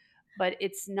wholeheartedly, but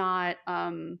it's not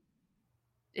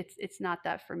it's not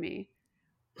that for me.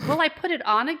 Will I put it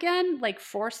on again? Like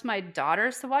force my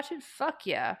daughters to watch it? Fuck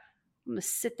yeah. I'm gonna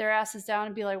sit their asses down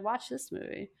and be like, watch this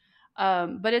movie.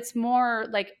 But it's more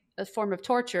like a form of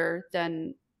torture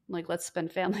than like let's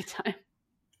spend family time.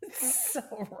 It's so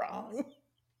wrong.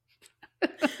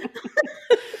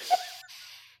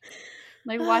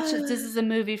 Like watch it. This is a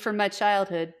movie from my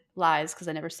childhood. Lies because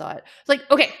I never saw it. It's like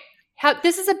okay, how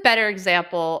this is a better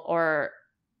example. Or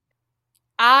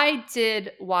I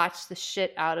did watch the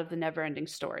shit out of the Neverending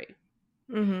Story.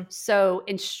 Mm-hmm. So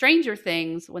in Stranger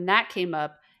Things, when that came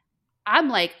up, I'm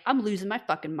like, I'm losing my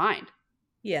fucking mind.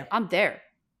 Yeah. I'm there.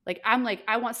 I'm like,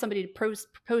 I want somebody to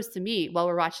propose to me while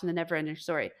we're watching the Neverending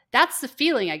Story. That's the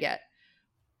feeling I get.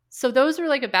 So those are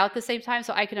like about the same time.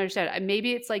 So I can understand it.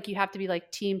 Maybe it's like you have to be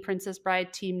like Team Princess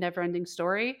Bride, Team Neverending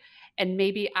Story. And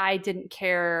maybe I didn't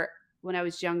care when I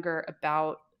was younger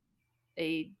about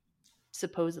a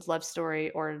supposed love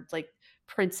story or like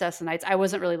princess and knights. I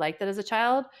wasn't really like that as a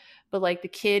child, but like the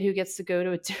kid who gets to go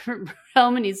to a different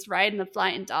realm and he's riding a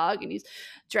flying dog and he's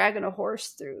dragging a horse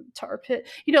through a tar pit,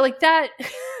 like that.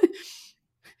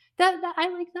 that I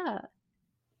like that.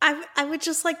 I would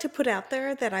just like to put out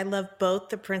there that I love both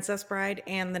The Princess Bride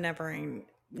and the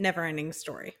Never Ending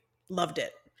Story. Loved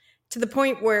it. To the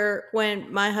point where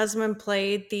when my husband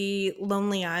played the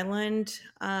Lonely Island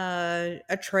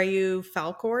Atreyu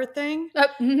Falcor thing,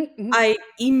 I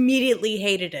immediately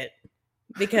hated it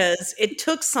because it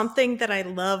took something that I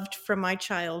loved from my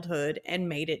childhood and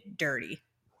made it dirty.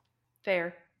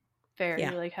 Fair.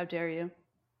 Yeah. You're like, how dare you?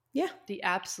 Yeah. The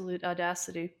absolute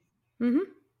audacity. Mm-hmm.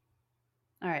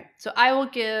 All right. So I'm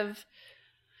going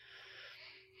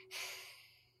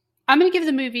to give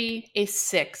the movie a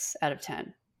 6 out of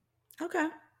 10. Okay.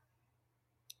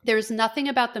 There's nothing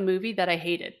about the movie that I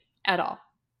hated at all.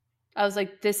 I was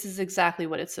like, this is exactly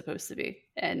what it's supposed to be.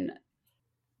 And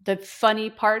the funny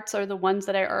parts are the ones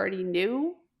that I already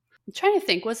knew. I'm trying to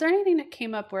think, was there anything that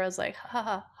came up where I was like, ha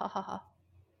ha ha ha ha?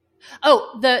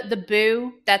 Oh, the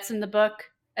boo that's in the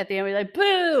book at the end, we're like,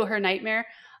 boo, her nightmare.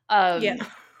 Yeah.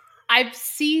 I've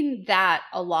seen that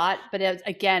a lot, but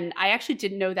again, I actually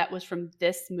didn't know that was from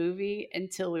this movie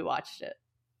until we watched it.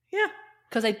 Yeah.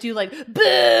 Because I do like, boo!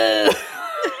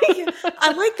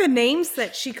 I like the names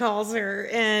that she calls her,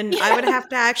 and I would have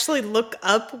to actually look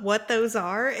up what those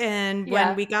are. And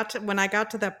when I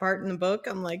got to that part in the book,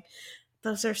 I'm like,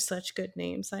 those are such good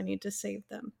names. I need to save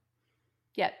them.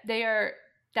 Yeah, they are.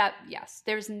 That yes,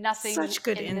 there's nothing. Such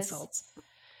good insults.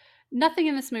 Nothing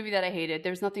in this movie that I hated.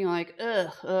 There's nothing like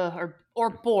or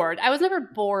bored. I was never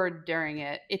bored during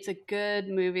it. It's a good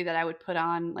movie that I would put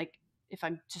on like if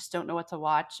I just don't know what to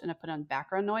watch and I put on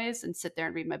background noise and sit there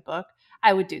and read my book.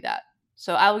 I would do that.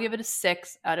 So I will give it a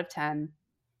 6 out of 10.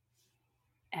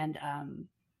 And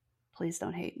please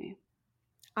don't hate me.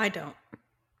 I don't.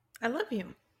 I love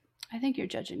you. I think you're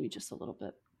judging me just a little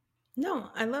bit. No,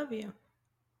 I love you.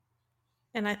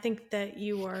 And I think that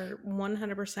you are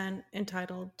 100%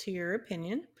 entitled to your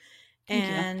opinion.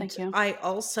 Thank you. I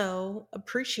also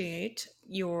appreciate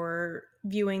your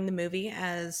viewing the movie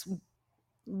as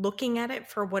looking at it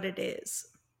for what it is.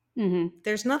 Mm-hmm.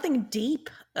 There's nothing deep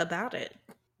about it.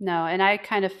 No, and I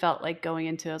kind of felt like going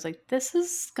into it, I was like, this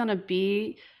is going to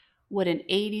be what an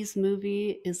 80s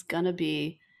movie is going to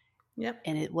be. Yep.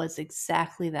 And it was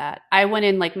exactly that. I went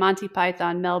in like Monty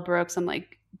Python, Mel Brooks. I'm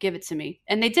like, give it to me.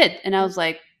 And they did. And I Yep. was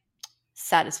like,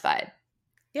 satisfied.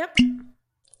 Yep.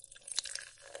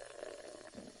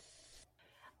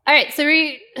 All right, so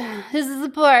this is the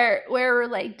part where we're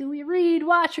like, do we read,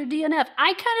 watch, or DNF?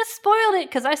 I kind of spoiled it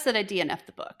because I said I DNF'd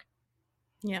the book.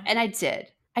 Yeah. And I did.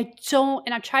 I don't,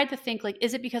 and I tried to think like,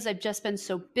 is it because I've just been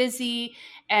so busy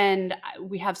and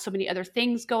we have so many other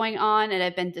things going on and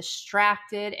I've been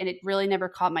distracted and it really never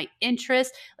caught my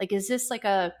interest? Like, is this like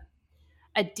a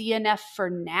DNF for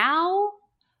now?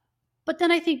 But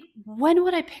then I think, when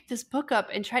would I pick this book up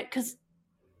and try? Because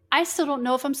I still don't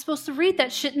know if I'm supposed to read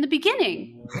that shit in the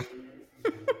beginning.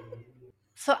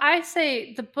 So I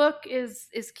say the book is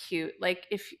cute. Like,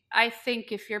 if I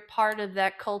think if you're part of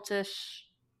that cultish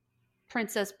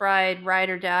Princess Bride ride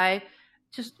or die,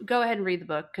 just go ahead and read the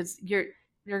book because you're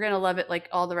gonna love it like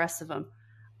all the rest of them.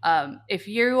 If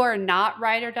you are not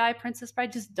ride or die Princess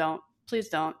Bride, just don't. Please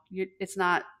don't. It's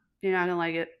not. You're not gonna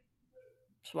like it.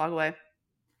 Just walk away.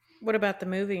 What about the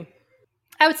movie?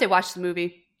 I would say watch the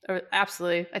movie. Or,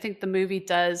 absolutely. I think the movie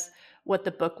does what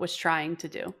the book was trying to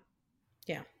do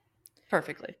Yeah.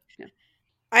 perfectly. Yeah.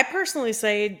 I personally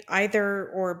say either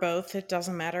or both. It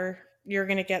doesn't matter. You're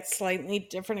going to get slightly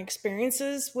different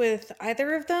experiences with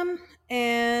either of them,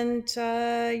 and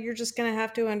you're just going to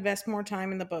have to invest more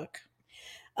time in the book.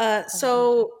 Oh,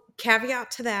 100.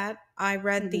 Caveat to that, I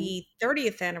read Mm-hmm. the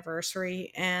 30th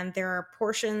anniversary, and there are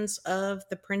portions of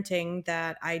the printing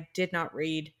that I did not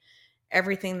read.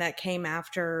 Everything that came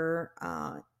after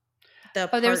the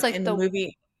Oh, there was part like in the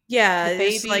movie. Yeah, the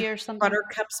it's baby like or something.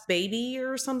 Buttercup's baby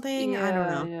or something. I don't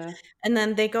Yeah, know. yeah. And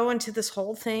then they go into this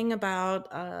whole thing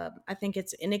about, I think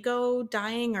it's Inigo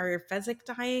dying or Fezzik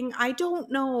dying. I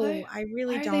don't know. Why? I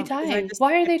really Why are they don't because I dying? just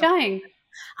Why are they skipped the whole. dying?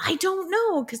 I don't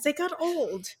know because they got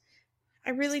old.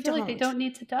 I I just really feel like they don't. don't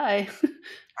need to die.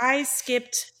 I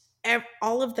skipped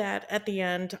all of that at the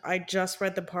end. I just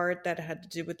read the part that had to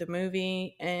do with the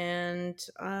movie, and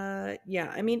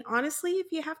yeah. I mean, honestly, if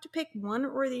you have to pick one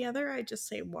or the other, I just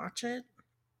say watch it.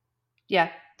 Yeah,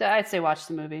 I'd say watch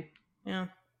the movie. Yeah.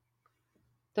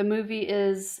 The movie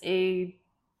is a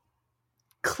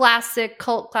classic,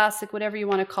 cult classic, whatever you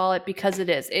want to call it, because it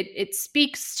is. It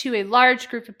speaks to a large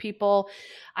group of people.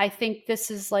 I think this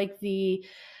is like the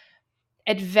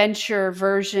adventure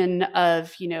version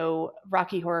of,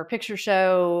 Rocky Horror Picture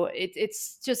Show.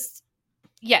 It's just,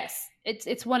 yes,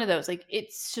 it's one of those. Like,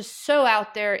 it's just so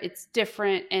out there, it's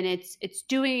different, and it's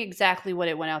doing exactly what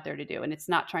it went out there to do, and it's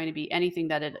not trying to be anything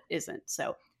that it isn't.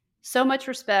 So much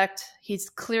respect. He's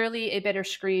clearly a better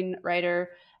screenwriter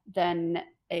than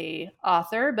a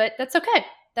author, but that's okay.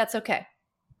 That's okay.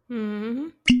 Hmm.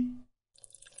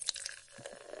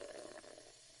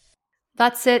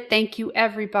 That's it. Thank you,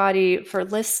 everybody, for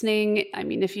listening. I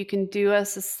mean, if you can do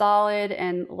us a solid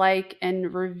and like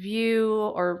and review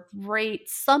or rate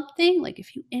something, like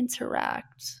if you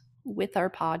interact with our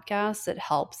podcast, it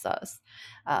helps us.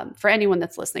 For anyone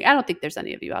that's listening, I don't think there's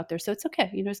any of you out there, so it's okay.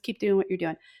 Just keep doing what you're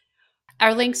doing.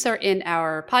 Our links are in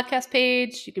our podcast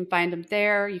page. You can find them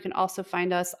there. You can also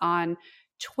find us on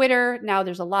Twitter. Now,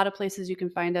 there's a lot of places you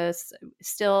can find us.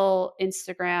 Still,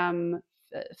 Instagram,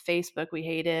 Facebook. We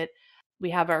hate it. We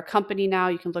have our company now.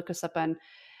 You can look us up on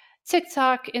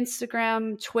TikTok,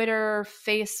 Instagram, Twitter,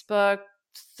 Facebook,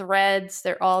 Threads.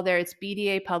 They're all there. It's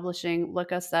BDA Publishing.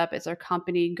 Look us up. It's our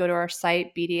company. Go to our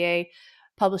site,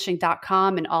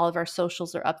 bdapublishing.com, and all of our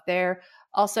socials are up there.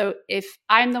 Also, if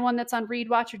I'm the one that's on Read,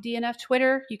 Watch, or DNF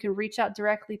Twitter, you can reach out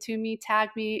directly to me, tag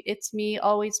me. It's me,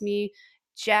 always me.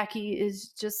 Jackie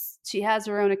she has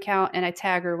her own account and I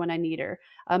tag her when I need her.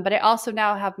 But I also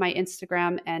now have my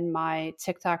Instagram and my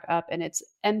TikTok up, and it's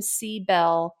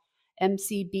MCBell,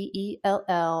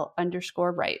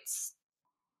 MCBELL_rights.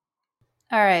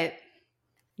 All right.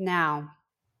 Now,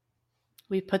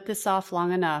 we put this off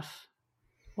long enough.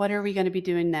 What are we going to be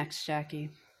doing next, Jackie?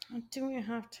 Do we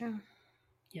have to?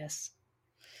 Yes.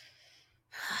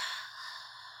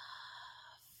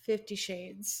 50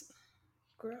 Shades.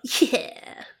 Gross.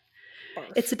 Yeah.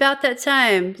 Barf. It's about that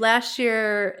time. Last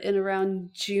year, in around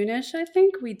June-ish, I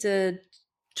think, we did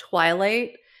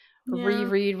Twilight, Yeah.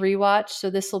 reread, rewatch. So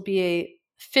this will be a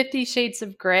 50 Shades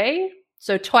of Grey.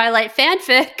 So Twilight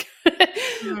fanfic.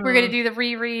 We're going to Hmm. do the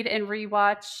reread and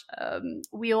rewatch.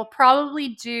 We'll probably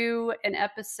do an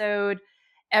episode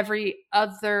every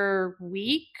other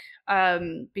week,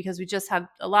 because we just have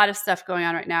a lot of stuff going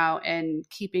on right now, and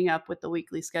keeping up with the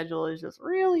weekly schedule is just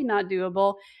really not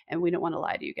doable, and we don't want to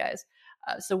lie to you guys.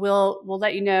 So we'll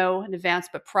let you know in advance,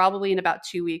 but probably in about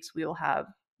 2 weeks we will have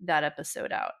that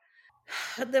episode out.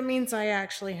 That means I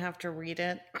actually have to read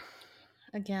it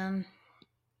again.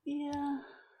 Yeah.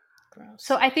 So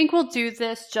Gross. I think we'll do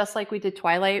this just like we did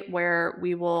Twilight, where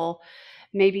we will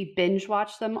maybe binge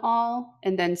watch them all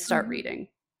and then start Hmm. reading.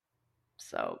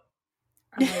 So,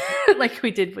 I like it. like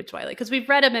we did with Twilight, because we've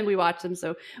read them and we watched them,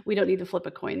 so we don't need to flip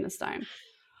a coin this time.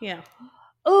 Yeah.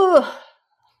 Oh,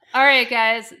 all right,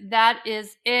 guys, that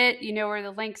is it. You know where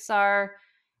the links are.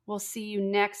 We'll see you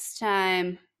next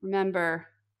time. Remember,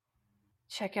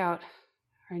 check out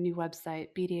our new website,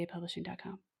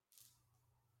 bdapublishing.com.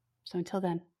 So until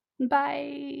then,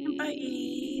 bye.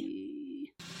 Bye.